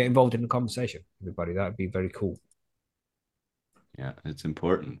 So, get involved in the conversation, everybody. That would be very cool. Yeah, it's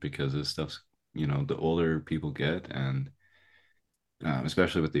important because this stuff's, the older people get, and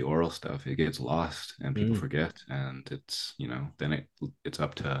especially with the oral stuff, it gets lost and people Mm. forget. And it's, then it's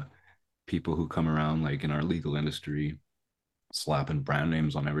up to people who come around, like in our legal industry, slapping brand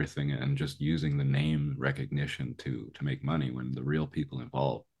names on everything and just using the name recognition to make money when the real people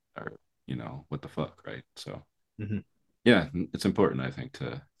involved are, what the fuck, right? So Mhm. yeah, it's important, I think,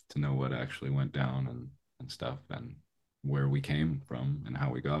 to know what actually went down and stuff and where we came from and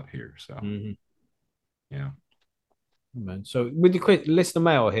how we got here. So Mhm. yeah. Man. So with the quick listener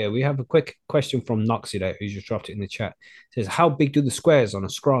mail here, we have a quick question from Noxy there, who's just dropped it in the chat. It says, how big do the squares on a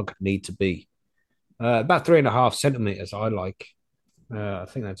scrog need to be? About 3.5 centimeters, I like. I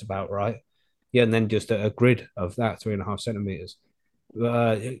think that's about right. Yeah, and then just a grid of that 3.5 centimeters.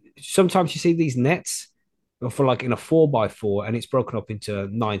 Sometimes you see these nets for like in a 4x4 and it's broken up into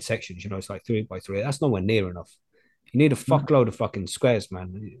 9 sections. It's like 3x3. That's nowhere near enough. You need a fuckload of fucking squares,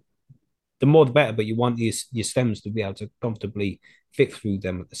 man. the more the better, but you want your stems to be able to comfortably fit through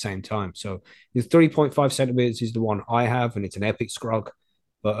them at the same time. So the 3.5 centimeters is the one I have, and it's an epic scrog.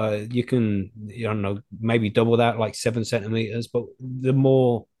 But you can, I don't know, maybe double that, like 7 centimeters. But the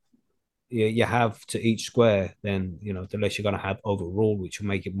more you have to each square, then the less you're going to have overall, which will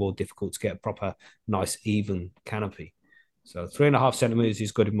make it more difficult to get a proper, nice, even canopy. So 3.5 centimeters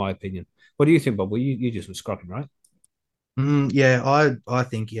is good in my opinion. What do you think, Bob? Well, you just were scrubbing, right? Yeah, I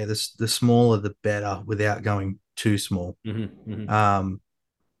think the smaller the better without going too small. Yeah,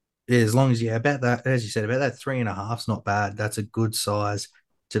 as long as about that, as you said, about that 3.5's not bad. That's a good size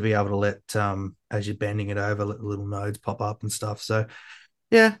to be able to let as you're bending it over, let the little nodes pop up and stuff. So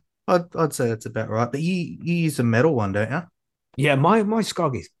yeah, I'd say that's about right. But you use a metal one, don't you? Yeah, my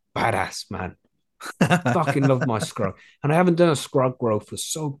scrog is badass, man. Fucking love my scrog, and I haven't done a scrog grow for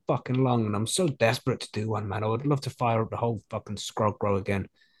so fucking long, and I'm so desperate to do one, man. I would love to fire up the whole fucking scrog grow again.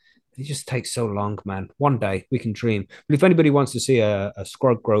 It just takes so long, man. One day we can dream. But if anybody wants to see a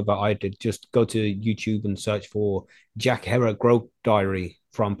scrog grow that I did, just go to YouTube and search for Jack Herrer Grow Diary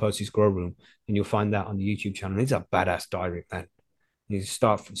from Percy's Grow Room, and you'll find that on the YouTube channel. It's a badass diary, man. You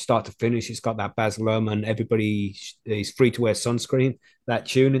start to finish. It's got that Baz Luhrmann. Everybody is free to wear sunscreen. That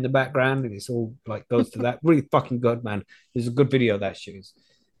tune in the background, and it's all like goes to that. Really fucking good, man. There's a good video of that shoots.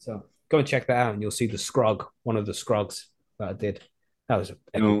 So go and check that out, and you'll see the scrog, one of the scrogs that I did. That was an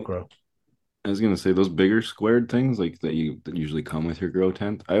epic grow. I was gonna say those bigger squared things like that usually come with your grow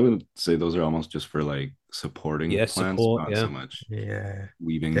tent. I would say those are almost just for like supporting plants, not so much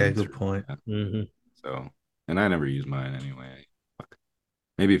weaving. Yeah, good point. So, and I never use mine anyway.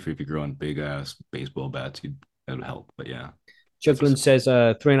 Maybe if you're growing big ass baseball bats, that would help. But yeah. Juglin says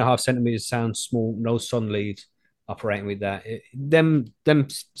 3.5 centimeters sounds small. No sun leaves. Operating with that. Them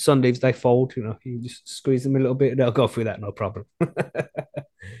sun leaves, they fold. You just squeeze them a little bit, they'll go through that, no problem.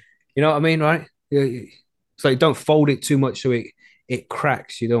 You know what I mean, right? So don't fold it too much so it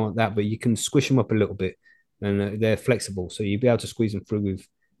cracks. You don't want that, but you can squish them up a little bit, and they're flexible, so you'll be able to squeeze them through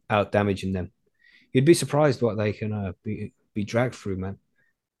without damaging them. You'd be surprised what they can be dragged through, man.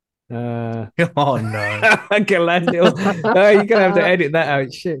 Oh no, Galandiel. You're gonna have to edit that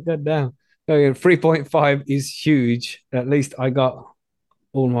out. Shit, god damn. 3.5 is huge. At least I got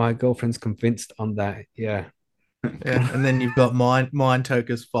all my girlfriends convinced on that. Yeah. Yeah, and then you've got mine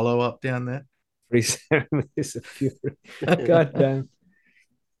Toker's follow up down there. 3 centimeters of fury. God damn.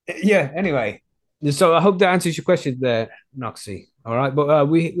 Yeah. Anyway, so I hope that answers your question there, Noxie. All right, but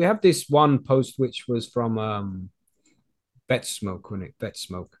we have this one post which was from Bet Smoke, wasn't it? Bet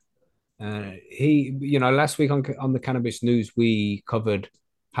Smoke. He, last week on the cannabis news, we covered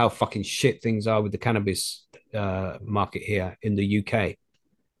how fucking shit things are with the cannabis market here in the UK,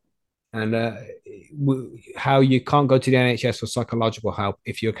 and how you can't go to the NHS for psychological help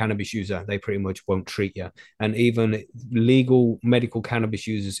if you're a cannabis user. They pretty much won't treat you, and even legal medical cannabis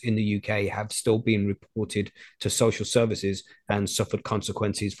users in the UK have still been reported to social services and suffered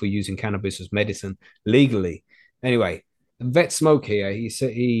consequences for using cannabis as medicine legally. Anyway, Vet Smoke here, he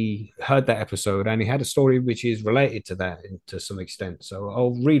said he heard that episode and he had a story which is related to that to some extent. So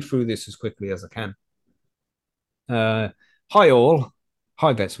I'll read through this as quickly as I can. Hi all.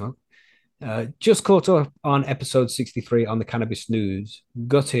 Hi Vet Smoke. Just caught up on episode 63 on the cannabis news.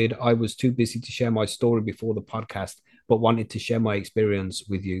 Gutted I was too busy to share my story before the podcast, but wanted to share my experience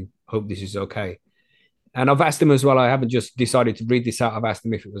with you. Hope this is okay. And I've asked him as well. I haven't just decided to read this out. I've asked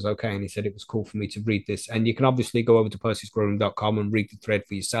him if it was okay. And he said it was cool for me to read this. And you can obviously go over to percysgrowroom.com and read the thread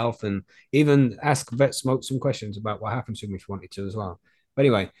for yourself and even ask Vet Smoke some questions about what happened to him if you wanted to as well. But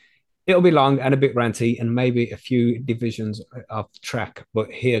anyway, it'll be long and a bit ranty and maybe a few divisions off track. But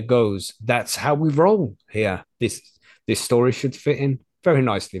here goes. That's how we roll here. This story should fit in very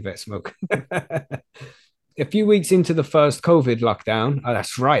nicely, Vet Smoke. A few weeks into the first COVID lockdown,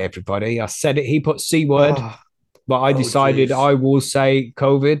 that's right, everybody. I said it. He put C word, but I decided I will say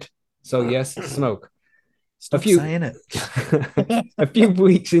COVID. So yes, smoke. Stop saying it. A few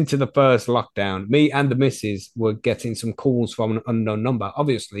weeks into the first lockdown, me and the missus were getting some calls from an unknown number.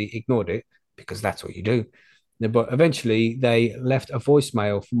 Obviously, ignored it because that's what you do. But eventually, they left a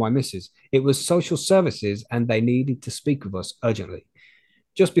voicemail for my missus. It was social services, and they needed to speak with us urgently.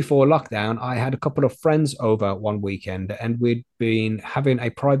 Just before lockdown, I had a couple of friends over one weekend, and we'd been having a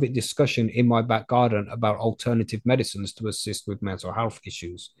private discussion in my back garden about alternative medicines to assist with mental health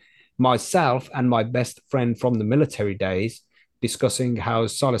issues. Myself and my best friend from the military days discussing how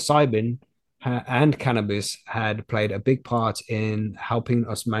psilocybin and cannabis had played a big part in helping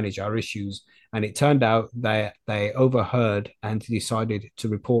us manage our issues. And it turned out that they overheard and decided to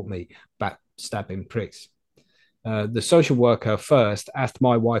report me, backstabbing pricks. The social worker first asked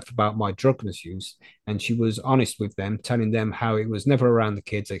my wife about my drug misuse, and she was honest with them, telling them how it was never around the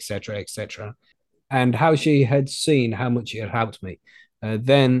kids, etc., etc., and how she had seen how much it had helped me.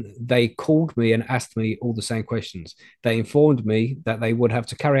 Then they called me and asked me all the same questions. They informed me that they would have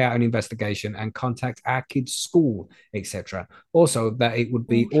to carry out an investigation and contact our kids' school, etc. Also, that it would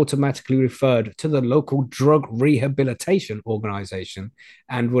be automatically referred to the local drug rehabilitation organization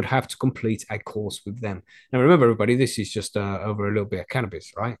and would have to complete a course with them. Now, remember, everybody, this is just over a little bit of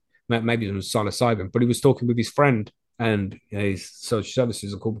cannabis, right? Maybe some psilocybin, but he was talking with his friend and his social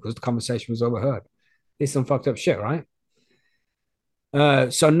services are called because the conversation was overheard. It's some fucked up shit, right?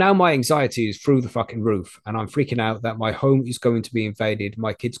 So now my anxiety is through the fucking roof, and I'm freaking out that my home is going to be invaded,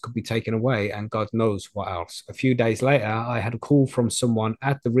 my kids could be taken away, and God knows what else. A few days later, I had a call from someone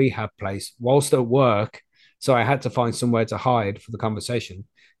at the rehab place whilst at work, so I had to find somewhere to hide for the conversation.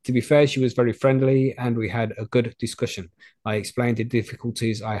 To be fair, she was very friendly, and we had a good discussion. I explained the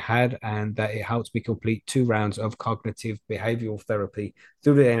difficulties I had and that it helped me complete 2 rounds of cognitive behavioral therapy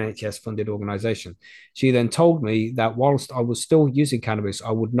through the NHS funded organization. She then told me that whilst I was still using cannabis,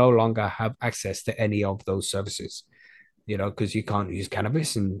 I would no longer have access to any of those services, because you can't use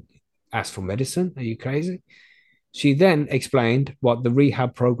cannabis and ask for medicine. Are you crazy? She then explained what the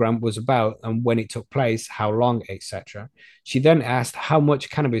rehab program was about and when it took place, how long, etc. She then asked how much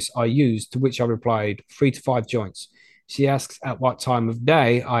cannabis I used, to which I replied 3 to 5 joints. She asks at what time of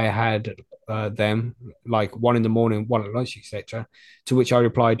day I had them, like one in the morning, one at lunch, etc. To which I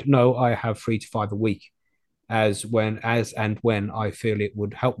replied, no, I have 3 to 5 a week, as and when I feel it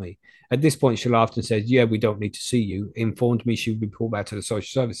would help me. At this point, she laughed and said, yeah, we don't need to see you, informed me she would be pulled back to the social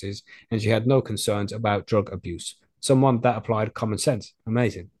services, and she had no concerns about drug abuse. Someone that applied common sense.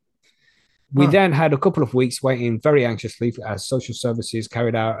 Amazing. We then had a couple of weeks waiting very anxiously as social services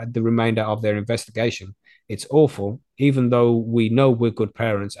carried out the remainder of their investigation. It's awful. Even though we know we're good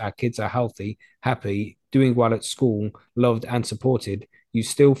parents, our kids are healthy, happy, doing well at school, loved and supported, you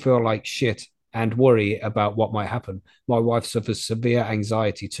still feel like shit and worry about what might happen. My wife suffers severe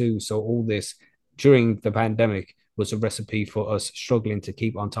anxiety too. So all this during the pandemic was a recipe for us struggling to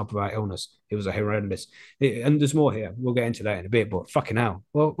keep on top of our illness. It was a horrendous. And there's more here. We'll get into that in a bit, but fucking hell.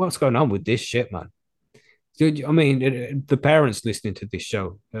 Well, what's going on with this shit, man? Dude, I mean, the parents listening to this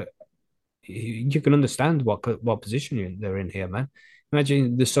show, you can understand what position they're in here, man.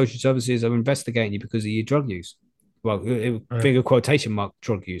 Imagine the social services are investigating you because of your drug use. Well, figure quotation mark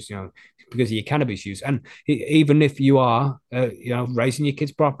drug use, because of your cannabis use. And even if you are, raising your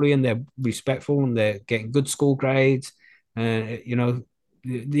kids properly and they're respectful and they're getting good school grades,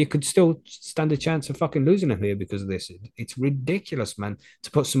 you could still stand a chance of fucking losing them here because of this. It's ridiculous, man,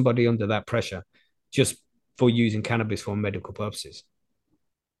 to put somebody under that pressure just for using cannabis for medical purposes.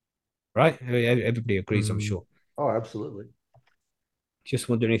 Right? Everybody agrees, I'm sure. Oh, absolutely. Just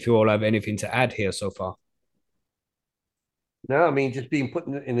wondering if you all have anything to add here so far. No, I mean, just being put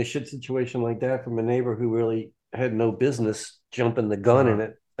in a shit situation like that from a neighbor who really had no business jumping the gun in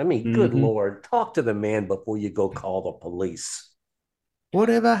it. I mean, good Lord, talk to the man before you go call the police.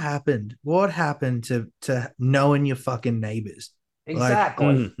 Whatever happened? What happened to knowing your fucking neighbors?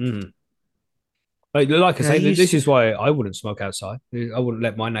 Exactly. Like I say, this is why I wouldn't smoke outside. I wouldn't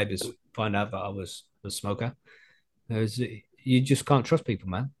let my neighbors find out that I was a smoker. You just can't trust people,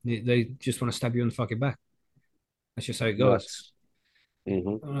 man. They just want to stab you in the fucking back. That's just how it goes.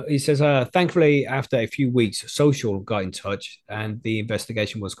 He says, thankfully, after a few weeks, social got in touch and the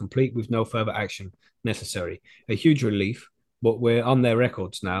investigation was complete with no further action necessary. A huge relief, but we're on their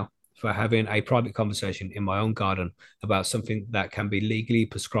records now for having a private conversation in my own garden about something that can be legally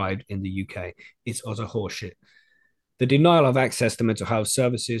prescribed in the UK. It's utter horseshit. The denial of access to mental health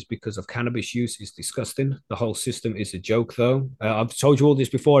services because of cannabis use is disgusting. The whole system is a joke, though. I've told you all this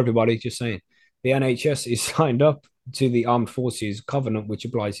before, everybody, just saying. The NHS is signed up to the Armed Forces Covenant, which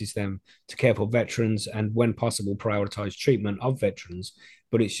obliges them to care for veterans and, when possible, prioritize treatment of veterans.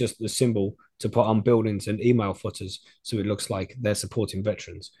 But it's just the symbol to put on buildings and email footers so it looks like they're supporting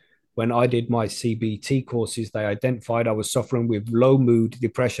veterans. When I did my CBT courses, they identified I was suffering with low mood,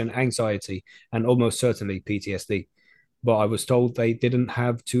 depression, anxiety, and almost certainly PTSD. But I was told they didn't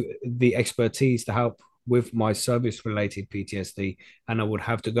have the expertise to help with my service-related PTSD, and I would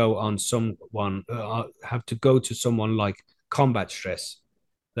have to go to someone like Combat Stress.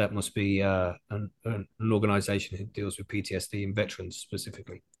 That must be an organization who deals with PTSD and veterans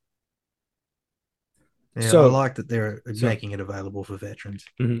specifically. Yeah, so, I like that they're making it available for veterans.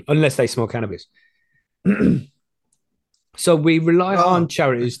 Unless they smoke cannabis. So we rely on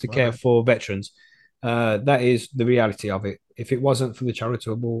charities to care for veterans. That is the reality of it. If it wasn't for the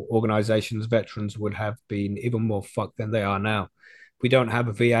charitable organizations, veterans would have been even more fucked than they are now. We don't have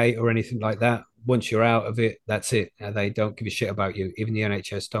a VA or anything like that. Once you're out of it, that's it. They don't give a shit about you. Even the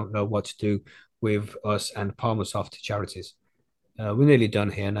NHS don't know what to do with us and palm us off to charities. We're nearly done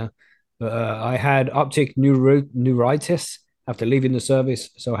here now. But I had optic neuritis after leaving the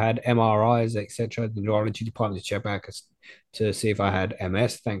service, so I had MRIs, etc. The neurology department to check back to see if I had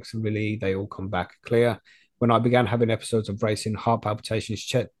MS. Thankfully, they all come back clear. When I began having episodes of racing, heart palpitations,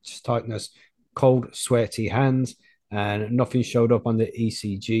 chest tightness, cold, sweaty hands, and nothing showed up on the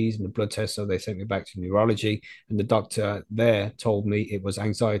ECGs and the blood tests, so they sent me back to neurology. And the doctor there told me it was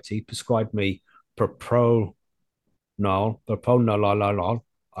anxiety, prescribed me propro no, proponol,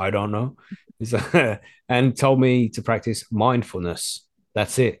 I don't know. And told me to practice mindfulness.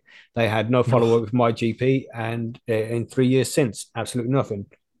 That's it. They had no follow up with my GP, and in 3 years since, absolutely nothing.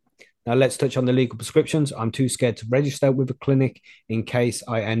 Now let's touch on the legal prescriptions. I'm too scared to register with a clinic in case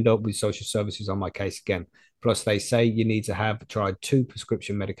I end up with social services on my case again. Plus, they say you need to have tried 2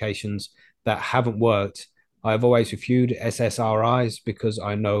 prescription medications that haven't worked. I've always refused SSRIs because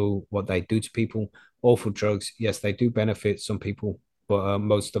I know what they do to people. Awful drugs. Yes, they do benefit some people, but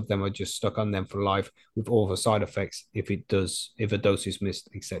most of them are just stuck on them for life with all the side effects if a dose is missed,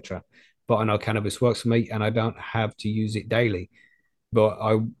 etc. But I know cannabis works for me, and I don't have to use it daily. But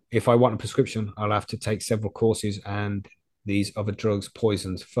if I want a prescription, I'll have to take several courses and these other drugs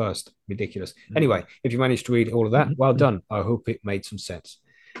poisons first. Ridiculous. Anyway, if you managed to read all of that, well done. I hope it made some sense.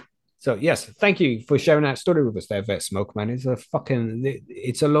 So yes, thank you for sharing that story with us there, Vet Smoke, man.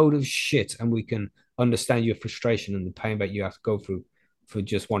 It's a load of shit, and we can understand your frustration and the pain that you have to go through for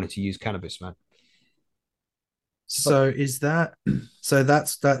just wanting to use cannabis, man. So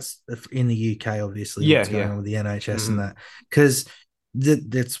that's in the UK, obviously, Yeah, what's going yeah. on with the NHS and that, because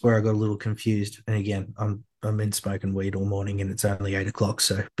that's where I got a little confused. And again, I've been smoking weed all morning, and it's only 8 o'clock,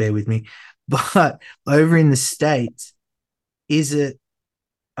 so bear with me. But over in the States, is it?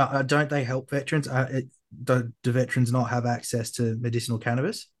 Don't they help veterans? Do veterans not have access to medicinal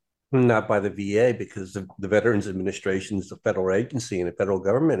cannabis? Not by the VA, because the Veterans Administration is a federal agency and a federal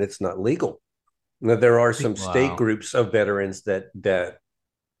government. It's not legal. Now, there are some state Wow. groups of veterans that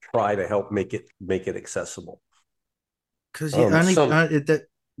try to help make it accessible. Because you only Some that,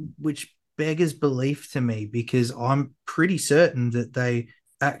 which beggars belief to me, because I'm pretty certain that they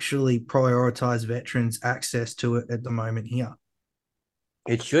actually prioritize veterans' access to it at the moment here.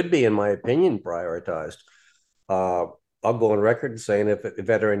 It should be, in my opinion, prioritized. I'll go on record saying if a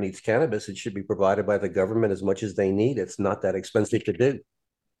veteran needs cannabis, it should be provided by the government as much as they need. It's not that expensive to do.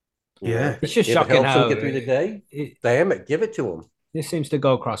 Yeah. It's just If it shocking helps them how get through the day, damn it, give it to them. this seems to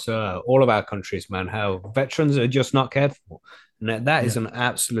go across all of our countries, man. How veterans are just not cared for, and that is Yeah. an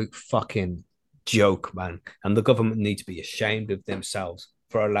absolute fucking joke, man. And the government need to be ashamed of themselves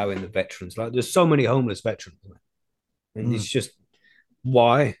for allowing the veterans. Like, there's so many homeless veterans, man. And it's just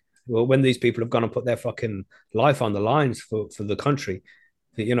why. Well, when these people have gone and put their fucking life on the lines for the country,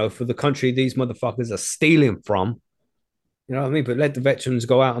 for the country these motherfuckers are stealing from. You know what I mean? But let the veterans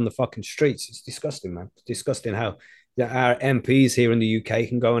go out on the fucking streets. It's disgusting, man. It's disgusting how our MPs here in the UK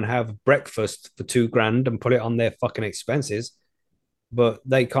can go and have breakfast for $2,000 and put it on their fucking expenses, but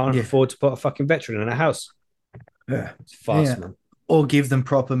they can't Yeah. afford to put a fucking veteran in a house. Yeah. It's fast, Yeah. man. Or give them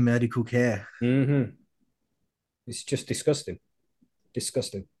proper medical care. Mm-hmm. It's just disgusting.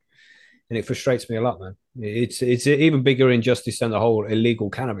 Disgusting. And it frustrates me a lot, man. It's even bigger injustice than the whole illegal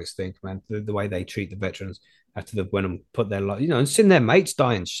cannabis thing, man. The way they treat the veterans after they've went and put their life, and seeing their mates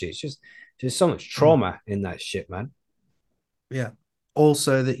die and shit. It's just there's so much trauma in that shit, man. Yeah.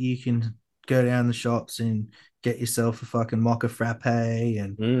 Also, that you can go down the shops and get yourself a fucking mocha frappe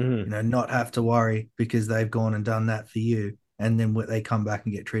and not have to worry because they've gone and done that for you, and then they come back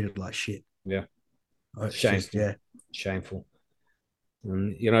and get treated like shit. Yeah, It's shameful. just, Shameful.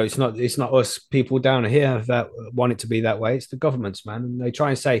 And it's not us people down here that want it to be that way. It's the governments, man. And they try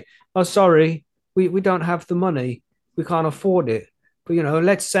and say, "Oh, sorry, we don't have the money. We can't afford it. But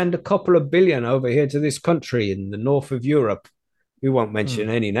let's send a couple of billion over here to this country in the north of Europe. We won't mention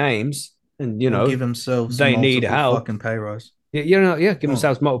any names, and or give themselves they need multiple help. fucking pay rise. Give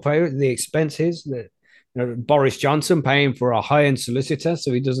themselves multiple pay. The expenses that Boris Johnson paying for a high-end solicitor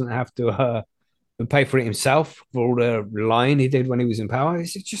so he doesn't have to pay for it himself for all the lying he did when he was in power.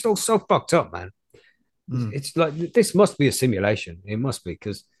 It's just all so fucked up, man. It's like this must be a simulation. It must be,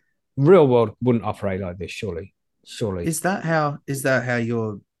 because real world wouldn't operate like this. Surely. Is that how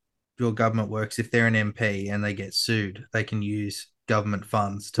your government works? If they're an MP and they get sued, they can use government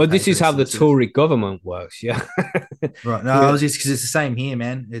funds to But pay this for is their how the solicitors? Tory government works. Yeah. Right. No, Yeah. I was just because it's the same here,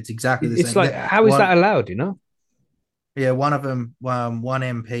 man. It's exactly the It's same. like, how is that allowed? You know? Yeah, one of them, one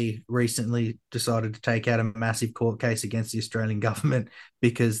MP recently decided to take out a massive court case against the Australian government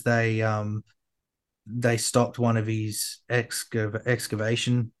because they stopped one of his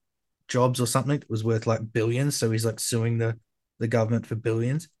excavation jobs or something that was worth like billions. So he's like suing the government for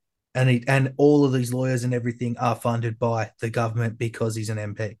billions, and all of these lawyers and everything are funded by the government because he's an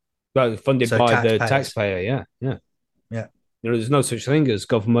MP. Well, funded So by the taxpayers. taxpayer. Yeah, yeah. Yeah. There's no such thing as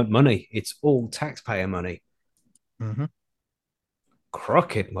government money. It's all taxpayer money. Mm-hmm.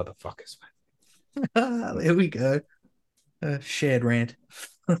 Crooked motherfuckers, There we go. Shared rant.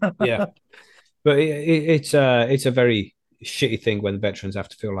 yeah, but it's a very shitty thing when veterans have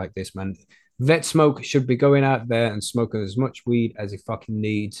to feel like this, man. Vet smoke should be going out there and smoking as much weed as he fucking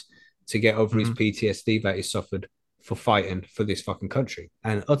needs to get over his PTSD that he suffered for fighting for this fucking country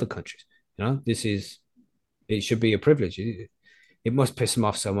and other countries. You know, it should be a privilege. It must piss him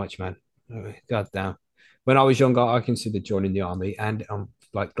off so much, man. God damn. When I was younger, I considered joining the army, and I'm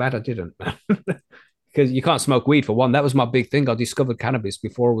like glad I didn't, man. Because you can't smoke weed for one. That was my big thing. I discovered cannabis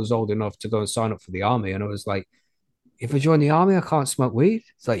before I was old enough to go and sign up for the army, and I was like, if I join the army, I can't smoke weed.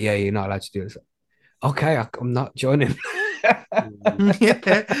 It's like, yeah, you're not allowed to do it. Like, okay, I'm not joining. Yeah.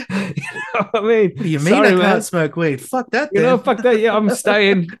 You know what I mean? What do you mean Sorry, I can't man. smoke weed? Fuck that. You Then. know, fuck that. Yeah, I'm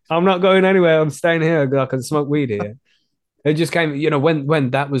staying. I'm not going anywhere. I'm staying here. I can smoke weed here. It just came, you know, when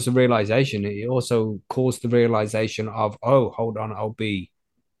that was the realization, it also caused the realization of, oh, hold on, I'll be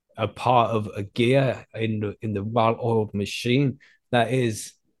a part of a gear in the well-oiled machine that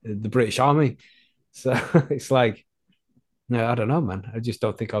is the British Army. So it's like, no, I don't know, man. I just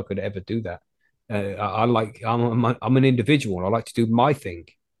don't think I could ever do that. I'm an individual. I like to do my thing.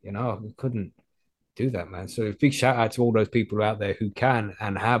 You know, I couldn't do that, man. So big shout out to all those people out there who can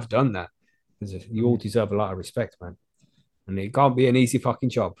and have done that. Because you all deserve a lot of respect, man. And it can't be an easy fucking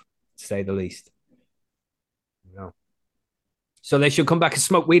job, to say the least. You know. So they should come back and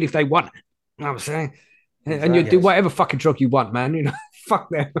smoke weed if they want. You know what I'm saying? Exactly. And you do whatever fucking drug you want, man. You know, fuck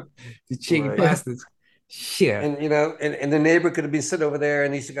them. The cheeky bastards. Shit. And you know, and the neighbor could have been sitting over there,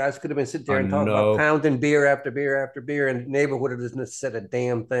 and these guys could have been sitting there and talking about pounding beer after beer after beer, and the neighbor would have just said a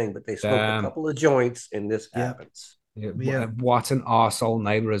damn thing, but they smoked a couple of joints, and this happens. Yeah. What an arsehole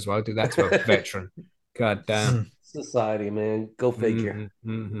neighbor as well. Do that to a veteran. God damn. Society, man. Go figure.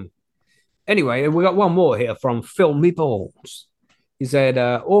 Anyway, we got one more here from Phil Meeballs. He said,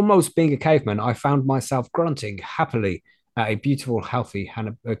 almost being a caveman, I found myself grunting happily at a beautiful, healthy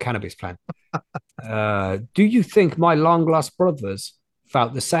cannabis plant. Do you think my long lost brothers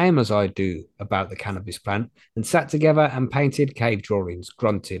felt the same as I do about the cannabis plant and sat together and painted cave drawings,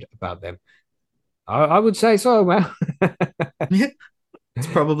 grunted about them? I would say so, man. Yeah. It's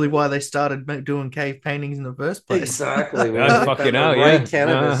probably why they started doing cave paintings in the first place. Exactly, man. Yeah, fucking hell, yeah.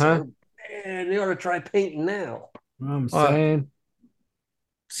 Cannabis. Man, they ought to try painting now. I'm saying.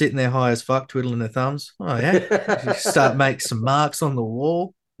 Sitting there high as fuck, twiddling their thumbs. Oh, yeah. Start make some marks on the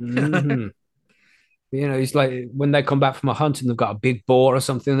wall. Mm-hmm. You know, it's like when they come back from a hunt and they've got a big boar or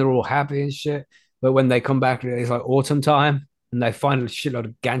something, they're all happy and shit. But when they come back, it's like autumn time and they find a shitload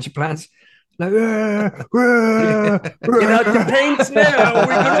of ganja plants. Like, get out the paints now. We're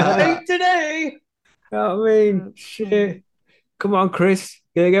gonna paint today. You know what I mean? Shit. Come on, Chris.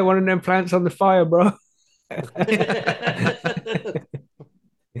 Gonna get one of them plants on the fire, bro.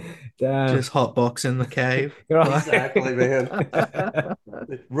 Damn. Just hotboxing the cave. Exactly, man.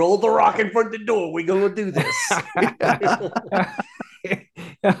 Roll the rock in front of the door. We're gonna do this. You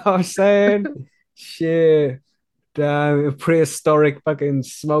know what I'm saying? Shit. Damn, a prehistoric fucking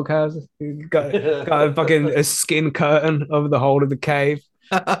smokehouse. Got a fucking a skin curtain over the whole of the cave.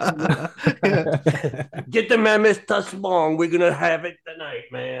 Get the mammoth tusk bong. We're gonna have it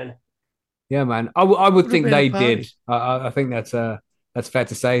tonight, man. Yeah, man. I would think they did. I think that's fair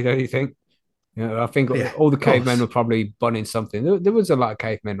to say, don't you think? You know, I think all the cavemen were probably bunning something. There was a lot of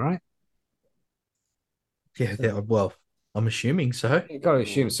cavemen, right? Yeah, well, I'm assuming so. You got to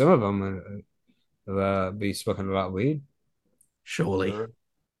assume some of them be smoking a lot of weed. Surely. Sure.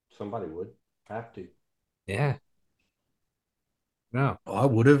 Somebody would have to. Yeah. No. I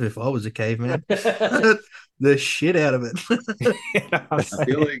would have if I was a caveman. The shit out of it. I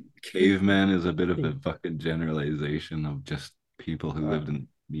feel like caveman is a bit of a fucking generalization of just people who lived in,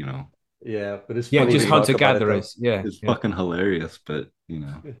 you know. Yeah, but it's yeah, funny just hunter gatherers. Yeah, it's fucking hilarious, but you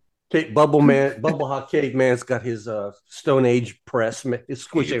know. Bubble Hot Caveman's got his Stone Age press,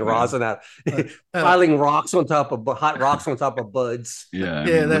 squishing rosin out, piling rocks on top of hot rocks on top of buds. Yeah, I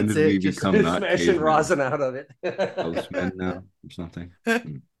mean, that's it. Just smashing rosin out of it. Postmen now or something.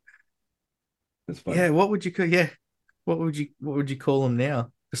 Yeah, what would you call? Yeah, What would you call them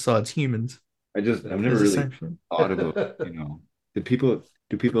now besides humans? I've Is never the really same shit? thought about, do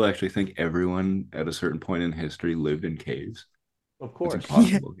people actually think everyone at a certain point in history lived in caves? Of It's course.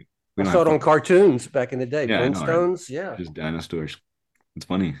 impossible. I We don't saw have it on to, cartoons back in the day. yeah, I know, right? Flintstones, yeah. Just dinosaurs. It's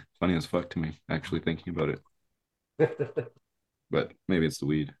funny as fuck to me, actually thinking about it. But maybe it's the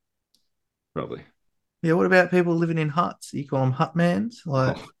weed, probably. Yeah. What about people living in huts? You call them hutmans?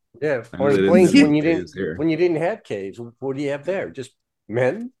 Like, Oh, Yeah, I know or they in didn't plains live when in you caves here. didn't have caves. What do you have there? Just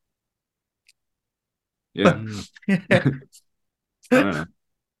men? Yeah, yeah. I don't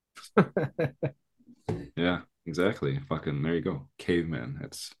know. Yeah, exactly. Fucking there you go. Caveman.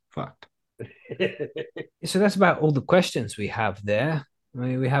 That's fucked. So that's about all the questions we have there. I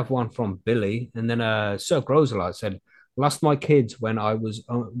mean, we have one from Billy, and then Sir Groselite said, "Lost my kids when I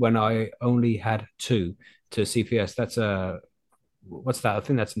only had two to CPS." That's what's that? I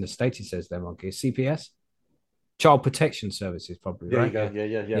think that's in the States. He says there, monkey. CPS, Child Protection Services, probably There you right. go. Yeah,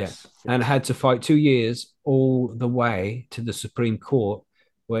 Yeah, yes. and had to fight 2 years all the way to the Supreme Court,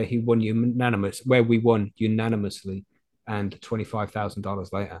 where we won unanimously, and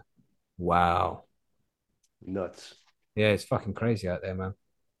 $25,000 later. Wow. Nuts. Yeah, it's fucking crazy out there, man.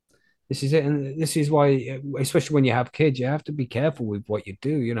 This is it, and this is why, especially when you have kids, you have to be careful with what you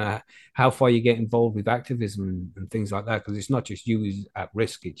do. You know how far you get involved with activism and things like that, because it's not just you who's at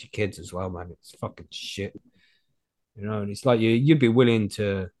risk; it's your kids as well, man. It's fucking shit, you know. And it's like you'd be willing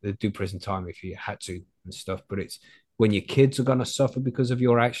to do prison time if you had to and stuff, but it's when your kids are gonna suffer because of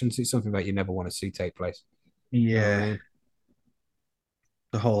your actions. It's something that you never want to see take place. You know what I Yeah. mean?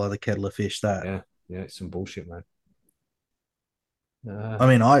 The whole other kettle of fish. That. Yeah, yeah, it's some bullshit, man. I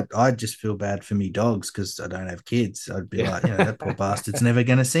mean, I just feel bad for me dogs because I don't have kids. I'd be like, that poor bastard's never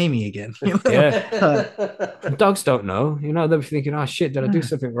going to see me again. Yeah. Like, Dogs don't know, you know, they'll be thinking, oh shit, did I do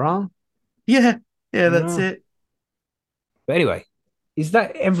something wrong? yeah, yeah, You that's know? it. But anyway, is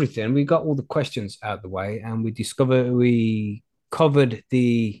that everything? We got all the questions out of the way and we covered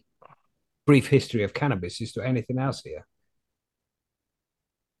the brief history of cannabis. Is there anything else here?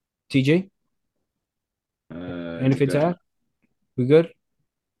 TG, I think anything to that's add? We good?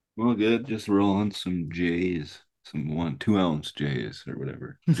 well good. Just roll on some J's, some 2 ounce J's or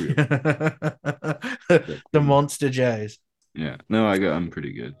whatever. 3 The monster Jays. Yeah. No, I'm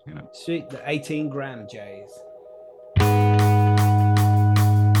pretty good. Yeah. Sweet, the 18 gram J's.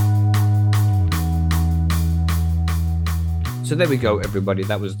 So there we go, everybody.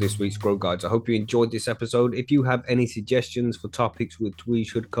 That was this week's Grow Guides. I hope you enjoyed this episode. If you have any suggestions for topics which we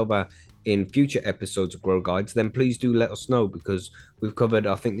should cover in future episodes of Grow Guides, then please do let us know, because we've covered,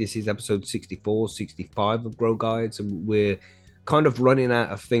 I think this is episode 64, 65 of Grow Guides, and we're kind of running out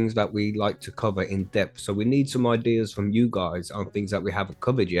of things that we like to cover in depth. So we need some ideas from you guys on things that we haven't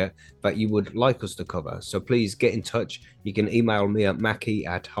covered yet that you would like us to cover. So please get in touch. You can email me at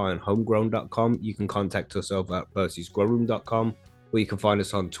mackie@highandhomegrown.com. You can contact us over at percysgrowroom.com, or you can find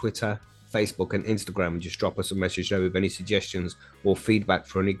us on Twitter, Facebook, and Instagram, and just drop us a message there with any suggestions or feedback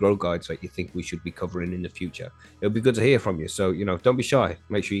for any grow guides that you think we should be covering in the future. It'll be good to hear from you. So, don't be shy.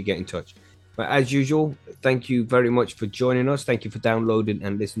 Make sure you get in touch. But as usual, thank you very much for joining us. Thank you for downloading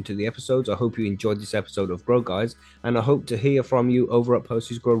and listening to the episodes. I hope you enjoyed this episode of Grow Guides, and I hope to hear from you over at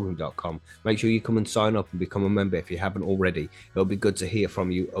postysgrowroom.com. Make sure you come and sign up and become a member if you haven't already. It'll be good to hear from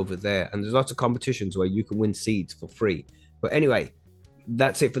you over there. And there's lots of competitions where you can win seeds for free. But anyway,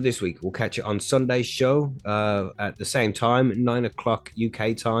 that's it for this week. We'll catch you on Sunday's show at the same time, 9 o'clock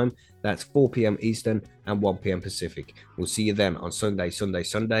UK time. That's 4 p.m. Eastern and 1 p.m. Pacific. We'll see you then on Sunday,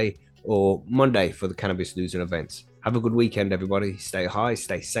 or Monday for the cannabis news and events. Have a good weekend, everybody. Stay high,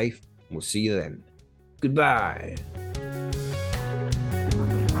 stay safe, and we'll see you then. Goodbye.